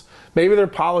 skills. Maybe they're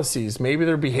policies, maybe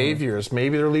they're behaviors,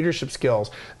 maybe they're leadership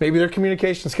skills, maybe they're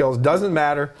communication skills. Doesn't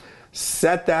matter.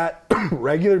 Set that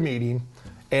regular meeting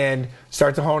and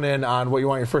start to hone in on what you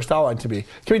want your first outline to be. It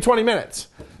can be 20 minutes.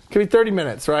 It can be 30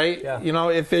 minutes, right? Yeah.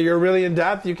 If you're really in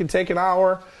depth, you can take an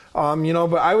hour.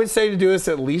 But I would say to do this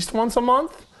at least once a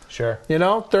month. Sure.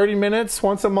 30 minutes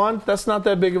once a month. That's not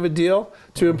that big of a deal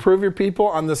to improve your people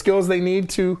on the skills they need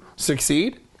to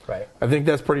succeed. Right. I think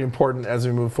that's pretty important as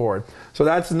we move forward. So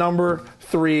that's number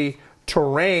 3,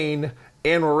 terrain.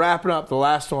 And we're wrapping up the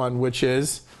last one, which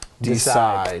is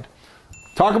decide.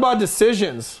 Talk about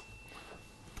decisions.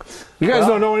 You guys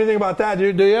don't know anything about that, do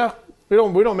you?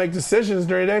 We don't make decisions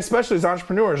during the day, especially as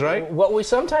entrepreneurs, right? What we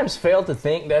sometimes fail to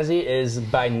think, Desi, is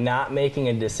by not making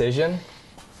a decision,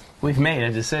 we've made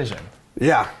a decision.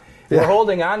 Yeah. We're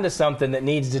holding on to something that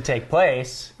needs to take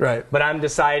place, right? But I'm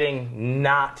deciding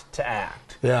not to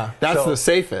act. Yeah, that's the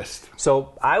safest.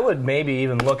 So I would maybe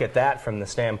even look at that from the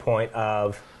standpoint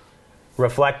of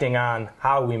reflecting on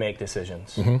how we make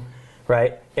decisions,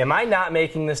 right? Am I not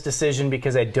making this decision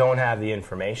because I don't have the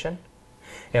information?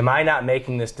 Am I not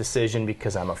making this decision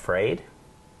because I'm afraid?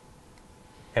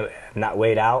 Am I not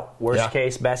weighed out worst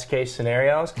case, best case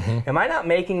scenarios? Am I not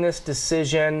making this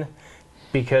decision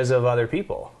because of other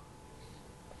people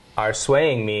are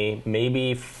swaying me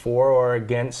maybe for or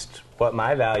against what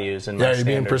my values and my standards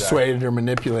you're being persuaded or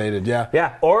manipulated,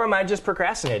 Yeah, or am I just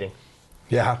procrastinating?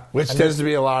 Yeah, which tends to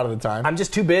be a lot of the time. I'm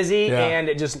just too busy, and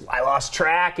I lost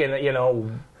track, and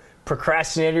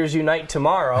procrastinators unite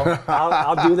tomorrow.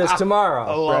 I'll do this tomorrow.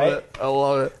 I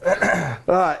love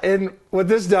it. And what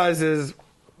this does is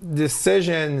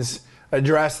decisions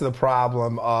address the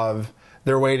problem of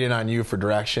they're waiting on you for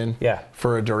direction,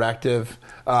 for a directive,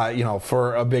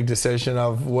 for a big decision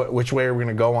of which way are we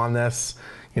going to go on this.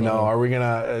 Are we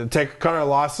going to cut our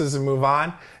losses and move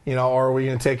on? Or are we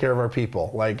going to take care of our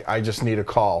people? Like, I just need a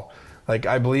call. Like,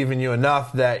 I believe in you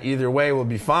enough that either way will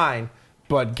be fine,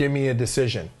 but give me a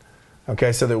decision,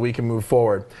 okay, so that we can move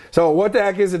forward. So what the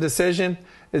heck is a decision?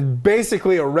 It's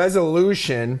basically a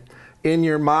resolution in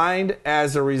your mind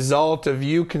as a result of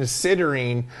you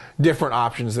considering different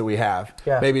options that we have.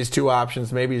 Yeah. Maybe it's 2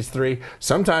 options, maybe it's 3.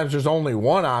 Sometimes there's only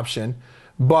 1 option,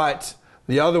 but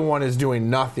the other one is doing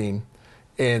nothing.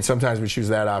 And sometimes we choose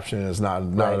that option and it's not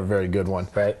a very good one.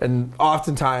 Right. And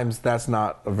oftentimes that's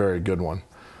not a very good one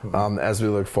as we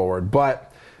look forward.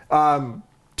 But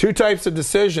 2 types of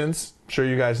decisions, I'm sure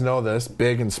you guys know this,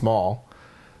 big and small.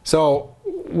 So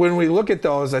when we look at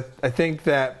those, I think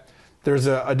that there's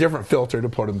a different filter to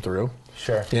put them through.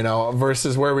 Sure.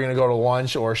 Versus where are we going to go to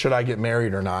lunch or should I get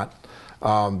married or not?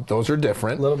 Those are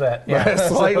different. A little bit. Yeah.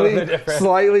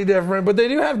 Slightly different, but they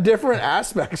do have different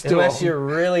aspects to them. Unless you're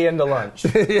really into lunch.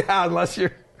 Yeah,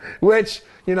 which,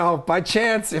 by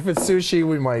chance, if it's sushi,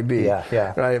 we might be.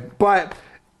 Yeah. Right? But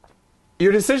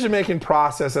your decision-making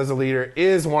process as a leader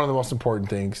is one of the most important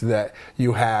things that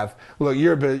you have. Look,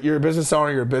 you're a business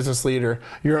owner, you're a business leader,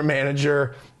 you're a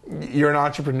manager, you're an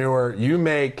entrepreneur.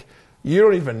 You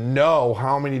don't even know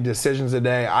how many decisions a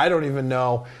day. I don't even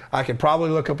know. I could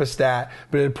probably look up a stat,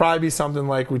 but it'd probably be something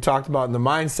like we talked about in the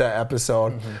mindset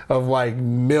episode of like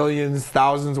millions,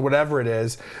 thousands, whatever it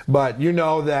is. But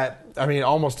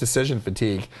almost decision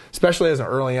fatigue, especially as an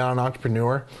early on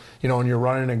entrepreneur. When you're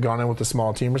running and gunning with a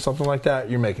small team or something like that,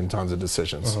 you're making tons of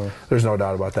decisions. There's no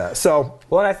doubt about that. So,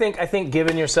 and I think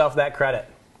giving yourself that credit.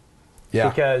 Yeah.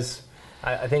 Because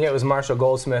I think it was Marshall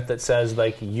Goldsmith that says,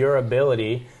 like, your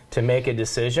ability to make a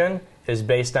decision is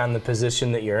based on the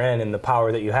position that you're in and the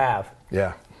power that you have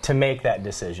to make that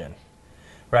decision,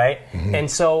 right?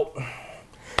 And so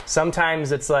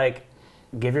sometimes it's like,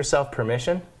 give yourself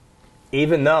permission.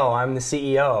 Even though I'm the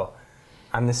CEO,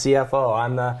 I'm the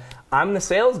CFO, I'm the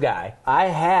sales guy, I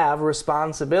have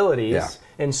responsibilities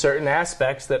in certain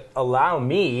aspects that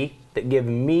give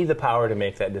me the power to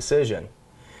make that decision.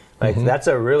 Like, that's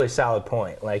a really solid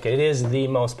point. Like, it is the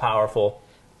most powerful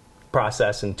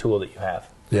process and tool that you have.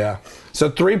 Yeah. So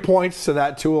 3 points to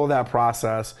that tool, that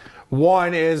process.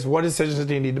 1 is, what decisions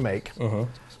do you need to make?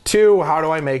 2, how do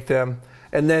I make them?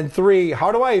 And then 3,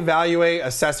 how do I evaluate,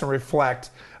 assess, and reflect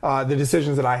the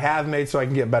decisions that I have made so I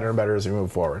can get better and better as we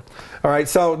move forward? All right.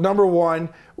 So number 1,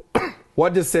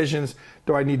 what decisions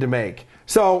do I need to make?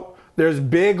 So there's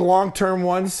big long-term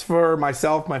ones for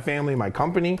myself, my family, my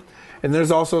company. And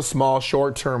there's also small,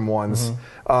 short-term ones.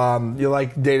 You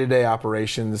like day-to-day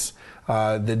operations,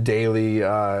 the daily,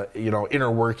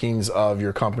 inner workings of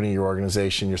your company, your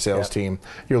organization, your sales team,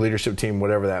 your leadership team,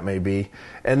 whatever that may be.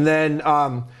 And then,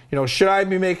 should I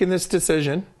be making this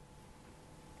decision,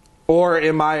 or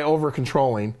am I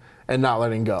over-controlling and not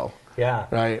letting go? Yeah,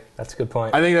 right. That's a good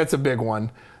point. I think that's a big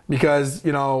one because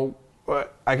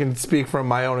I can speak from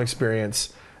my own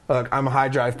experience. Look, I'm a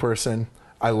high-drive person.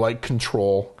 I like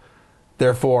control.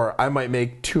 Therefore, I might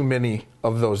make too many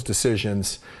of those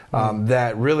decisions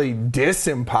that really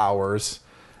disempowers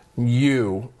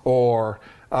you or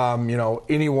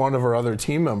any one of our other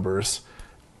team members,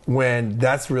 when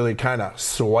that's really kind of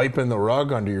swiping the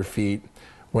rug under your feet,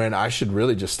 when I should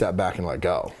really just step back and let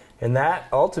go. And that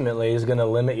ultimately is going to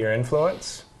limit your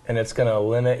influence, and it's going to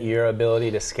limit your ability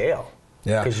to scale.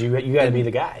 Yeah, because you got to be the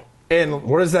guy. And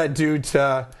what does that do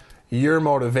to your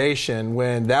motivation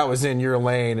when that was in your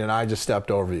lane and I just stepped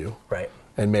over you, right,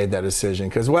 and made that decision?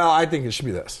 Because, I think it should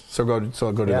be this, so go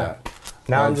do that.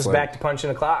 Now I'm just back to punching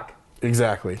the clock.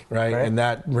 Exactly, right? And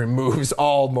that removes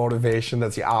all motivation.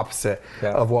 That's the opposite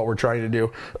of what we're trying to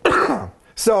do.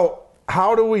 So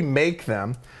how do we make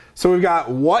them? So we've got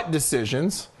what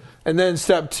decisions, and then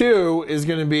step 2 is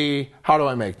going to be, how do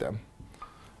I make them?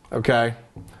 Okay.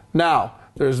 Now,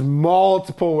 there's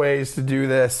multiple ways to do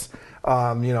this.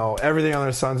 Everything under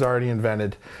the sun's already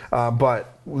invented.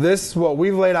 But what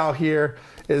we've laid out here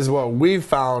is what we've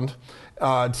found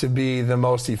to be the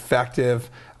most effective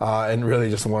and really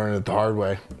just learning it the hard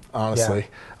way, honestly,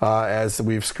 as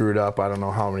we've screwed up I don't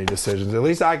know how many decisions. At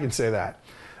least I can say that.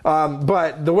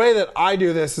 But the way that I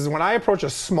do this is when I approach a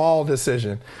small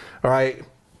decision, all right,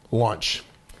 lunch.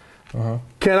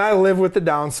 Can I live with the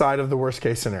downside of the worst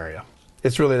case scenario?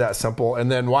 It's really that simple.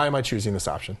 And then why am I choosing this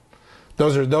option?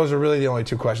 Those are really the only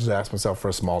two questions I ask myself for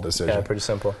a small decision. Yeah, pretty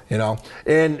simple.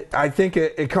 And I think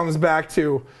it comes back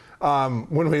to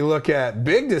when we look at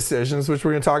big decisions, which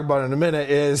we're going to talk about in a minute,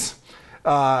 is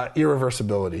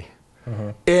irreversibility.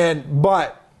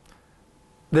 But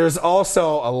there's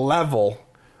also a level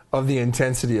of the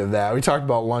intensity of that. We talked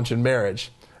about lunch and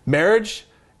marriage. Marriage,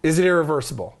 is it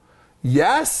irreversible?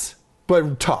 Yes,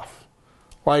 but tough.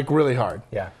 Like really hard.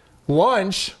 Yeah.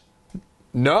 Lunch,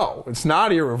 no, it's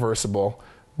not irreversible.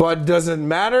 But does it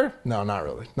matter? No, not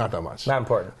really. Not that much. Not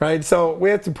important. Right? So we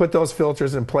have to put those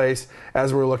filters in place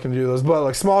as we're looking to do those. But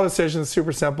like small decisions,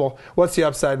 super simple. What's the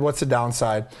upside? What's the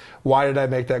downside? Why did I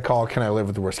make that call? Can I live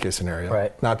with the worst case scenario?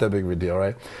 Right. Not that big of a deal,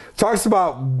 right? Talks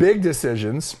about big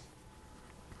decisions.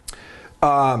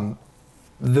 The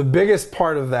biggest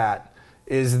part of that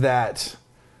is that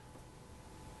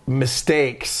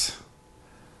mistakes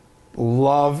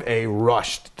love a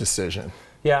rushed decision.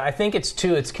 Yeah, I think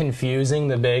it's confusing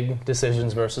the big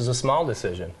decisions versus a small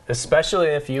decision, especially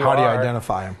if you How do you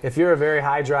identify them? If you're a very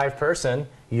high drive person,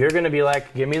 you're going to be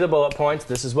like, give me the bullet points.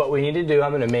 This is what we need to do. I'm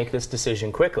going to make this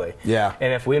decision quickly. Yeah.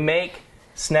 And if we make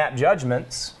snap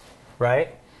judgments,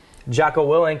 right? Jocko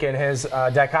Willink in his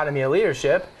dichotomy of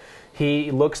leadership,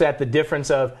 he looks at the difference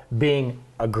of being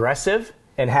aggressive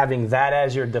and having that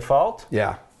as your default.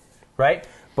 Yeah. Right?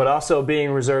 But also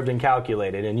being reserved and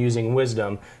calculated and using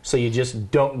wisdom so you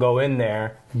just don't go in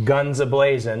there guns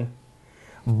a-blazing,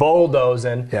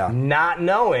 bulldozing, not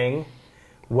knowing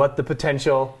what the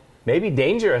potential, maybe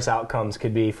dangerous outcomes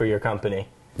could be for your company,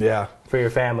 for your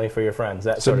family, for your friends,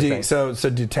 that sort of thing. So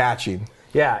detaching.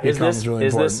 Yeah, is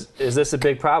this a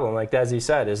big problem? Like Desi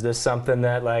said, is this something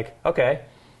that like, okay,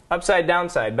 upside,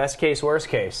 downside, best case, worst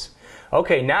case.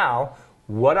 Okay, now,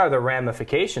 what are the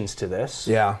ramifications to this?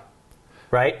 Yeah.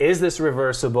 Right? Is this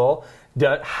reversible?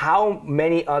 How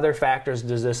many other factors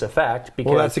does this affect?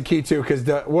 Well, that's the key too, because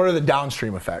what are the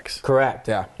downstream effects? Correct.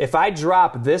 Yeah. If I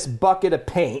drop this bucket of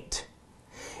paint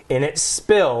and it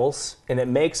spills and it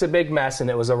makes a big mess and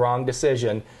it was a wrong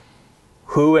decision,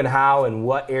 who and how and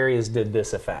what areas did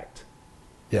this affect?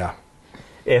 Yeah.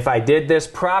 If I did this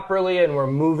properly and we're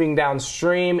moving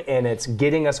downstream and it's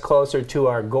getting us closer to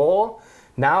our goal,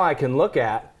 now I can look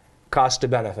at cost to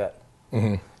benefit.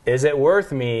 Is it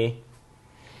worth me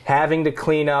having to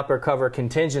clean up or cover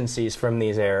contingencies from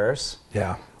these errors?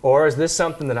 Yeah. Or is this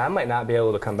something that I might not be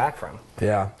able to come back from?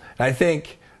 Yeah. And I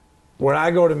think when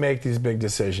I go to make these big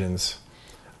decisions,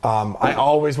 I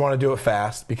always want to do it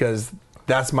fast because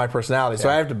that's my personality. So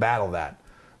I have to battle that.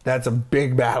 That's a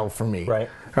big battle for me.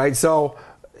 Right. So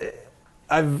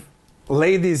I've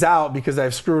laid these out because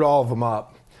I've screwed all of them up.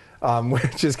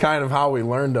 Which is kind of how we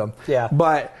learned them. Yeah.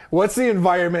 But what's the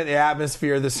environment, the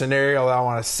atmosphere, the scenario that I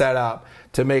want to set up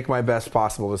to make my best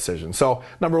possible decision? So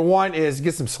number one is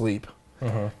get some sleep.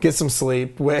 Get some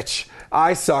sleep, which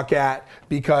I suck at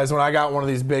because when I got one of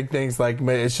these big things, like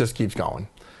it just keeps going.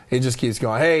 It just keeps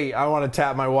going. Hey, I want to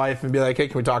tap my wife and be like, hey,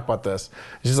 can we talk about this?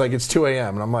 She's like, it's 2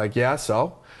 a.m. And I'm like, yeah,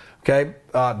 so? Okay,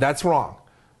 that's wrong.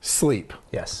 Sleep.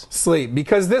 Yes. Sleep.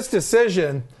 Because this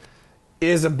decision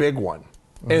is a big one.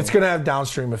 And it's going to have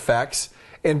downstream effects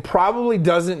and probably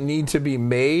doesn't need to be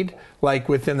made like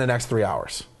within the next 3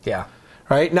 hours. Yeah.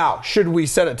 Right? Now, should we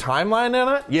set a timeline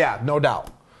on it? Yeah, no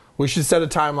doubt. We should set a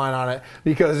timeline on it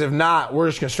because if not, we're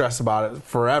just going to stress about it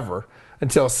forever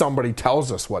until somebody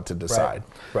tells us what to decide.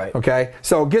 Right. Okay?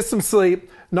 So get some sleep.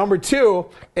 Number two,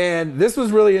 and this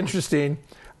was really interesting.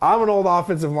 I'm an old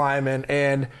offensive lineman,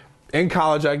 and in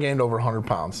college I gained over 100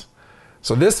 pounds.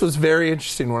 So this was very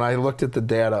interesting when I looked at the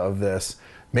data of this.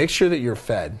 Make sure that you're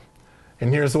fed.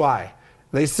 And here's why.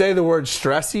 They say the word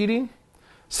stress eating.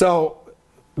 So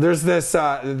there's this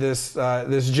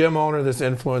gym owner, this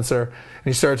influencer, and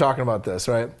he started talking about this,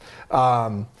 right?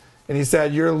 And he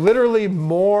said, you're literally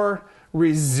more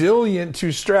resilient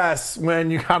to stress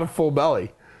when you got a full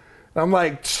belly. And I'm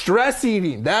like, stress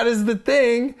eating, that is the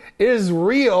thing. It is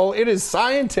real. It is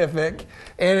scientific.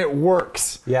 And it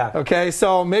works. Yeah. Okay,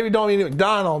 so maybe don't eat at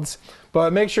McDonald's,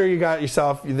 but make sure you got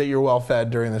yourself, that you're well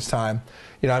fed during this time.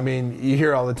 You know, I mean, you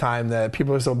hear all the time that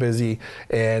people are so busy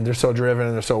and they're so driven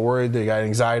and they're so worried, they got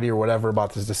anxiety or whatever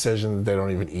about this decision that they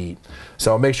don't even eat.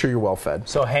 So make sure you're well fed.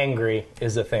 So hangry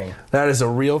is a thing. That is a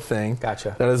real thing.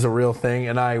 Gotcha. That is a real thing,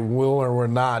 and I will or will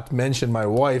not mention my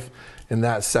wife in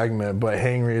that segment, but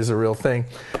hangry is a real thing.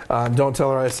 Don't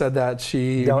tell her I said that.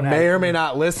 She may or may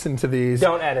not listen to these.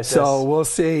 Don't edit this. So we'll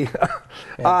see.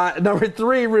 Number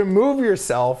three, remove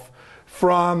yourself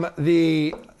from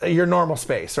your normal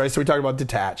space, right? So we talked about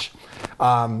detach.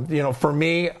 For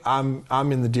me,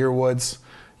 I'm in the deer woods.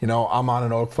 You know, I'm on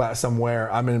an oak flat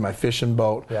somewhere. I'm in my fishing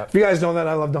boat. Yep. If you guys know that,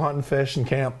 I love to hunt and fish and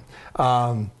camp.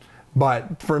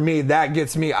 But for me, that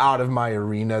gets me out of my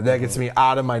arena. That gets me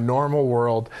out of my normal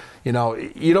world. You know,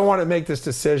 you don't want to make this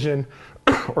decision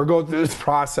or go through this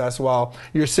process while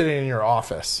you're sitting in your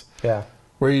office. Yeah.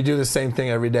 Where you do the same thing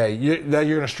every day. You're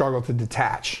going to struggle to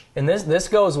detach. And this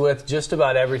goes with just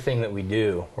about everything that we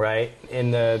do, right?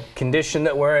 In the condition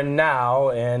that we're in now,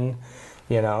 in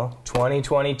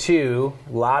 2022,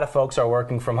 a lot of folks are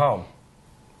working from home.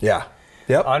 Yeah.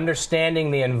 Yep.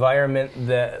 Understanding the environment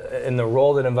and the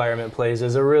role that environment plays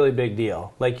is a really big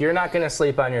deal. Like, you're not going to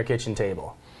sleep on your kitchen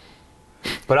table.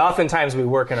 But oftentimes we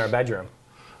work in our bedroom.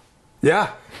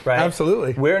 Yeah, right?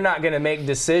 Absolutely. We're not going to make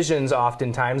decisions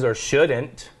oftentimes, or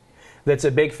shouldn't, that's a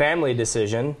big family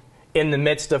decision in the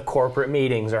midst of corporate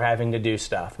meetings or having to do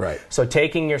stuff. Right. So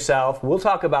taking yourself, we'll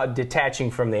talk about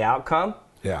detaching from the outcome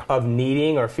of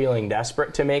needing or feeling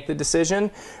desperate to make the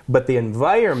decision, but the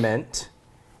environment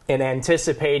and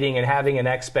anticipating and having an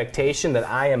expectation that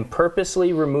I am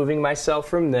purposely removing myself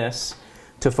from this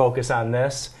to focus on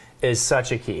this is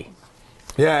such a key.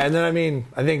 Yeah, and then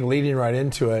I think leading right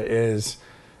into it is,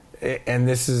 and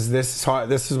this is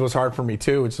what's hard for me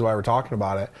too, which is why we're talking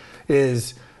about it,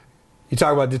 is you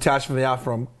talk about detachment from the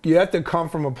outcome. You have to come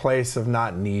from a place of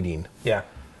not needing. Yeah.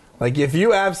 Like, if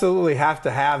you absolutely have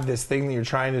to have this thing that you're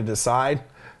trying to decide,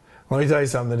 let me tell you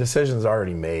something, the decision's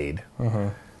already made,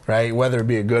 right? Whether it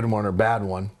be a good one or bad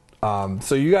one.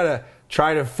 So you got to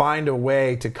try to find a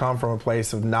way to come from a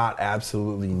place of not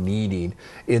absolutely needing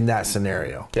in that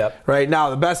scenario. Yep. Right now,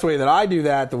 the best way that I do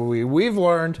that, that we've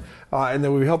learned, and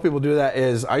that we help people do that,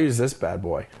 is I use this bad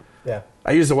boy. Yeah.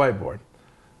 I use the whiteboard,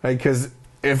 right? Because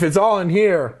if it's all in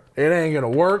here, it ain't gonna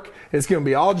work. It's gonna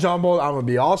be all jumbled. I'm gonna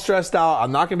be all stressed out.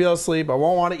 I'm not gonna be able to sleep. I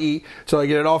won't want to eat until I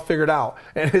get it all figured out,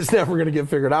 and it's never gonna get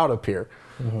figured out up here.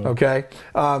 Okay.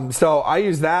 So I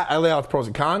use that. I lay out the pros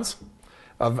and cons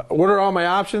of what are all my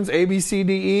options, A, B, C,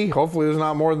 D, E. Hopefully there's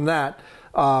not more than that.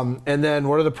 And then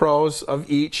what are the pros of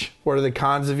each? What are the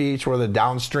cons of each? What are the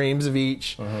downstreams of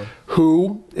each?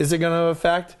 Who is it going to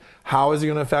affect? How is it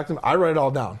going to affect them? I write it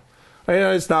all down.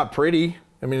 It's not pretty.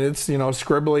 I mean, it's,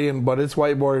 scribbly, but it's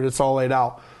whiteboarded. It's all laid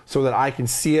out so that I can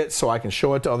see it, so I can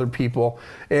show it to other people.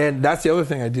 And that's the other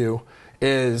thing I do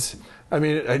is,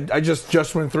 I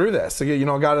just went through this.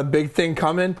 Got a big thing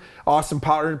coming, awesome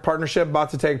partnership about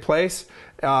to take place.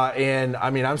 And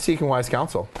I'm seeking wise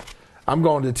counsel. I'm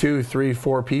going to 2, 3,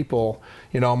 4 people,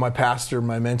 my pastor,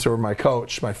 my mentor, my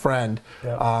coach, my friend,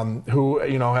 who,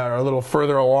 are a little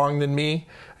further along than me,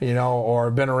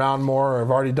 or been around more, or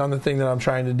have already done the thing that I'm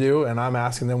trying to do. And I'm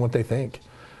asking them what they think.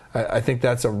 I think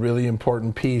that's a really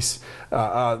important piece.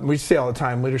 We say all the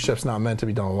time, leadership's not meant to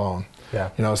be done alone.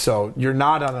 Yeah. So you're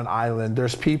not on an island.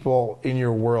 There's people in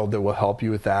your world that will help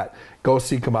you with that. Go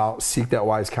seek them out. Seek that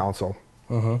wise counsel.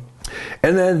 And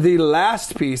then the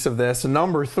last piece of this,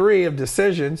 number 3 of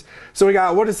decisions. So we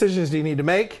got, what decisions do you need to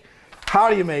make? How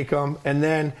do you make them? And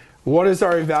then what is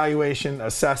our evaluation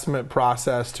assessment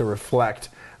process to reflect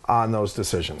on those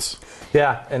decisions?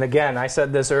 Yeah, and again, I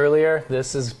said this earlier,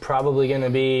 this is probably going to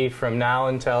be from now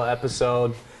until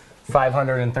episode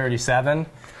 537.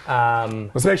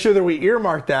 Let's make sure that we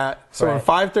earmark that. So in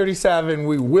 537,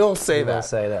 we will say that. We'll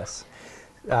say this.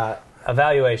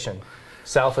 Evaluation,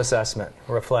 self-assessment,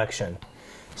 reflection.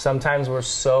 Sometimes we're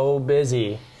so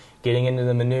busy getting into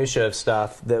the minutia of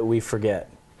stuff that we forget.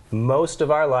 Most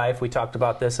of our life, we talked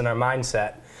about this in our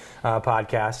mindset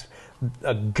podcast,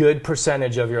 a good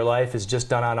percentage of your life is just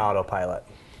done on autopilot.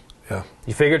 Yeah.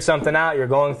 You figured something out, you're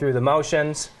going through the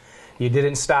motions. You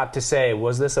didn't stop to say,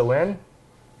 was this a win?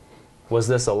 Was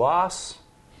this a loss?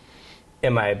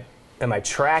 Am I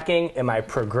tracking? Am I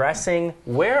progressing?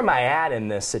 Where am I at in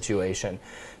this situation?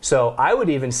 So I would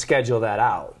even schedule that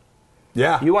out.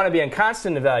 Yeah. You want to be in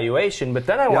constant evaluation, but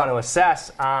then I want to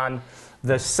assess on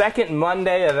the second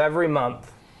Monday of every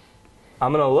month.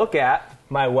 I'm going to look at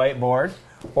my whiteboard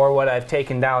or what I've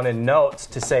taken down in notes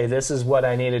to say, this is what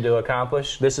I needed to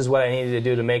accomplish. This is what I needed to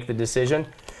do to make the decision.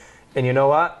 And you know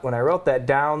what? When I wrote that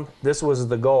down, this was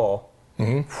the goal.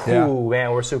 Ooh,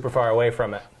 man, we're super far away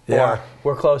from it. Yeah. Or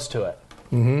we're close to it.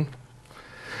 And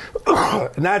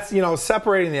that's,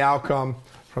 separating the outcome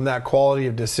from that quality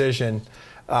of decision.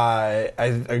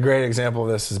 A great example of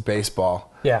this is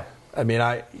baseball. Yeah.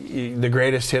 The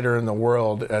greatest hitter in the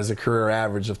world has a career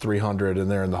average of 300, and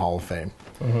they're in the Hall of Fame.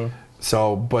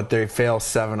 So, but they fail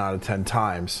 7 out of 10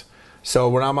 times. So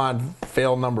when I'm on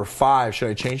fail number 5, should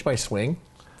I change my swing?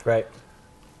 Right.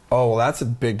 Oh, well, that's a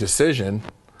big decision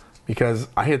because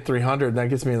I hit 300, and that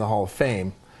gets me in the Hall of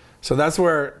Fame. So that's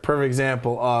where, perfect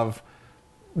example of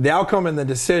the outcome and the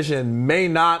decision may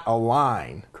not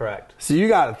align. Correct. So you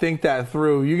got to think that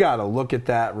through. You got to look at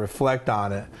that, reflect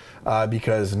on it,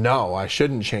 because no, I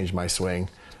shouldn't change my swing.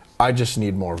 I just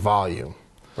need more volume.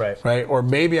 Right. Or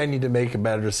maybe I need to make a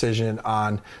better decision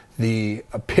on the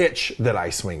pitch that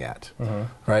I swing at,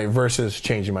 right, versus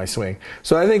changing my swing.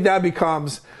 So I think that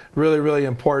becomes really, really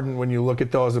important when you look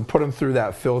at those and put them through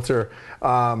that filter.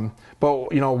 But,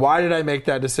 why did I make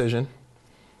that decision?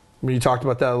 You talked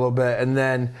about that a little bit. And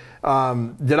then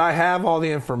did I have all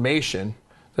the information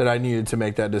that I needed to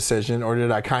make that decision, or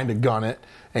did I kind of gun it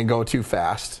and go too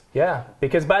fast? Yeah,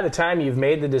 because by the time you've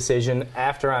made the decision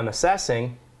after I'm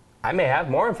assessing, I may have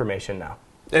more information now.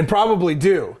 And probably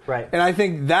do. Right. And I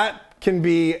think that can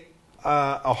be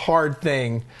a hard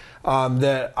thing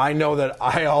that I know that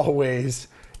I always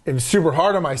am super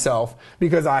hard on myself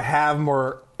because I have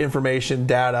more information,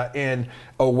 data, and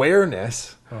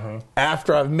awareness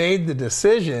after I've made the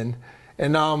decision.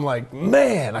 And now I'm like,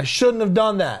 man, I shouldn't have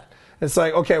done that. It's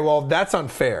like, okay, well, that's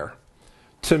unfair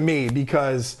to me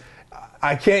because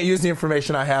I can't use the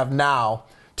information I have now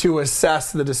to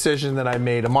assess the decision that I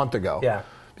made a month ago. Yeah.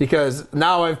 Because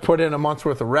now I've put in a month's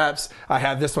worth of reps. I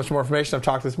have this much more information. I've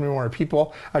talked to this many more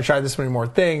people. I've tried this many more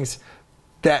things.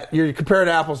 That you're comparing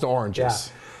apples to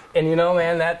oranges. Yeah. And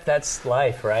man, that's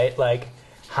life, right? Like,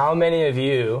 how many of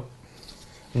you,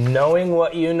 knowing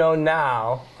what you know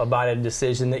now about a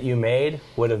decision that you made,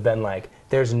 would have been like,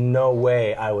 there's no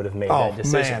way I would have made that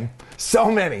decision? Man. So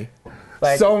many.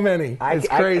 So many. It's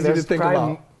crazy to think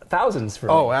about. Thousands for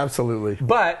me. Oh, absolutely.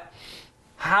 But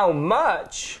how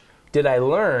much did I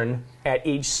learn at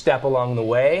each step along the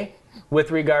way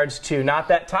with regards to not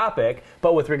that topic,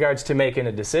 but with regards to making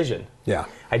a decision? Yeah.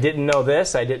 I didn't know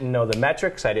this. I didn't know the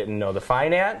metrics. I didn't know the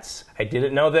finance. I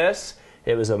didn't know this.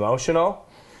 It was emotional.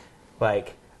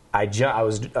 Like, I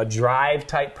was a drive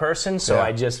type person, so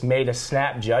I just made a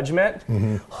snap judgment.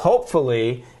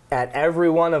 Hopefully, at every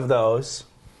one of those,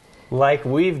 like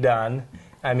we've done,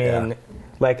 I mean,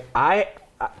 like I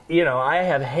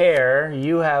have hair,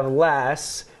 you have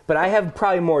less, but I have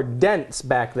probably more dents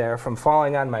back there from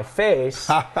falling on my face,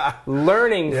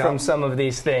 learning from some of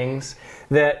these things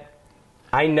that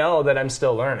I know that I'm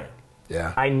still learning.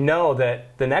 Yeah. I know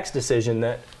that the next decision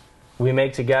that we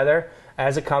make together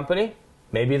as a company,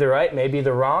 maybe they're right, maybe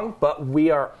they're wrong, but we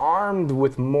are armed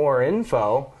with more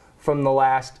info from the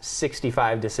last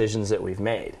 65 decisions that we've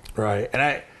made. Right.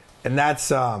 And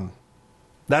that's an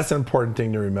important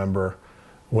thing to remember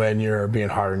when you're being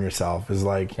hard on yourself is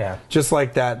like, just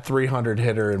like that 300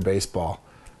 hitter in baseball,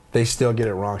 they still get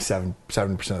it wrong 7%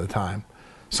 of the time.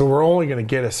 So we're only going to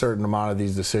get a certain amount of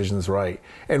these decisions right.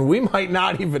 And we might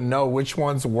not even know which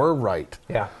ones were right.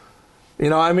 Yeah.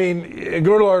 Good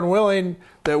Lord willing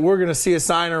that we're going to see a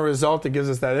sign or a result that gives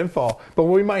us that info, but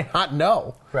we might not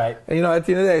know. Right. At the end of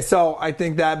the day. So I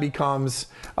think that becomes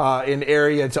an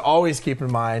area to always keep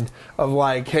in mind of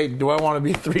like, hey, do I want to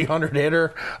be a 300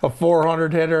 hitter, a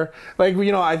 400 hitter? Like,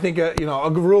 I think, a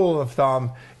rule of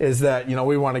thumb is that,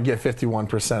 we want to get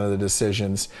 51% of the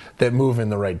decisions that move in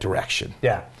the right direction.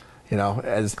 Yeah.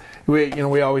 As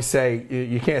we always say,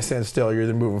 you can't stand still. You're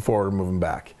either moving forward or moving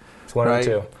back. It's one or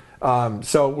two.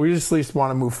 So we just at least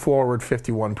want to move forward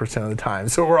 51% of the time.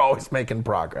 So we're always making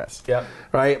progress. Yep.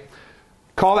 Right?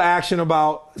 Call to action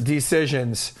about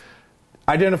decisions.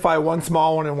 Identify one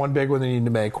small one and one big one that you need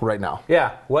to make right now.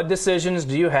 Yeah. What decisions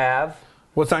do you have?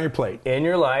 What's on your plate? In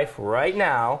your life right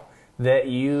now that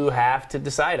you have to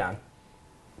decide on.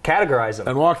 Categorize them.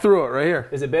 And walk through it right here.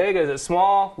 Is it big? Is it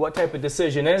small? What type of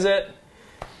decision is it?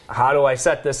 How do I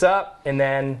set this up? And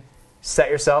then set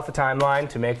yourself a timeline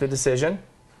to make the decision.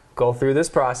 Go through this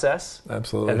process.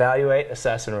 Absolutely. Evaluate,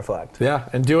 assess, and reflect. Yeah,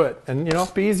 and do it. And,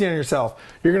 be easy on yourself.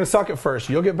 You're going to suck at first.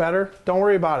 You'll get better. Don't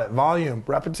worry about it. Volume,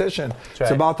 repetition. That's right.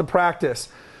 It's about the practice.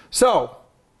 So,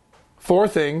 4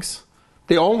 things,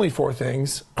 the only 4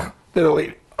 things that a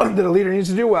leader needs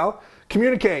to do well: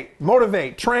 communicate,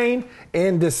 motivate, train,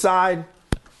 and decide.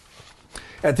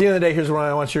 At the end of the day, here's what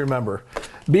I want you to remember.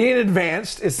 Being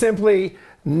advanced is simply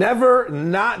never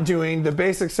not doing the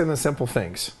basics and the simple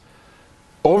things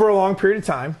over a long period of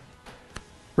time,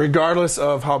 regardless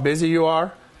of how busy you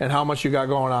are and how much you got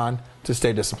going on, to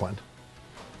stay disciplined.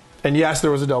 And yes,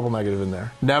 there was a double negative in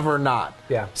there. Never not.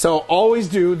 Yeah. So always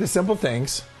do the simple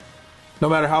things, no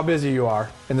matter how busy you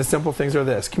are. And the simple things are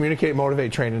this: communicate,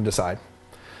 motivate, train, and decide.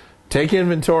 Take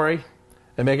inventory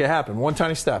and make it happen. One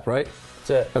tiny step, right? That's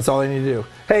it. That's all they need to do.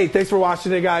 Hey, thanks for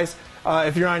watching today, guys.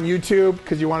 If you're on YouTube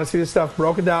because you want to see this stuff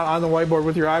broken down on the whiteboard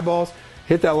with your eyeballs,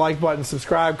 hit that like button,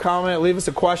 subscribe, comment, leave us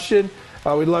a question.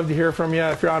 We'd love to hear from you.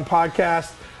 If you're on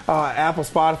podcast, Apple,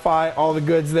 Spotify, all the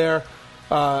goods there.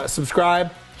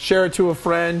 Subscribe, share it to a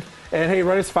friend, and hey,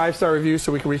 write us a 5-star review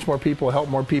so we can reach more people, help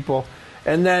more people.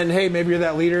 And then, hey, maybe you're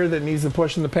that leader that needs the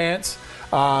push in the pants.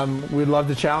 We'd love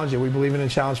to challenge you. We believe in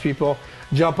challenge people.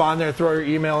 Jump on there, throw your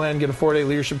email in, get a 4-day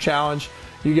leadership challenge.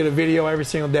 You get a video every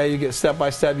single day. You get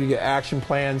step-by-step. You get action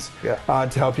plans to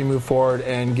help you move forward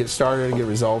and get started and get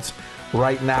results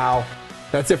right now.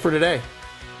 That's it for today.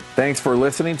 Thanks for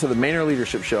listening to the Maynard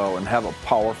Leadership Show, and have a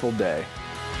powerful day.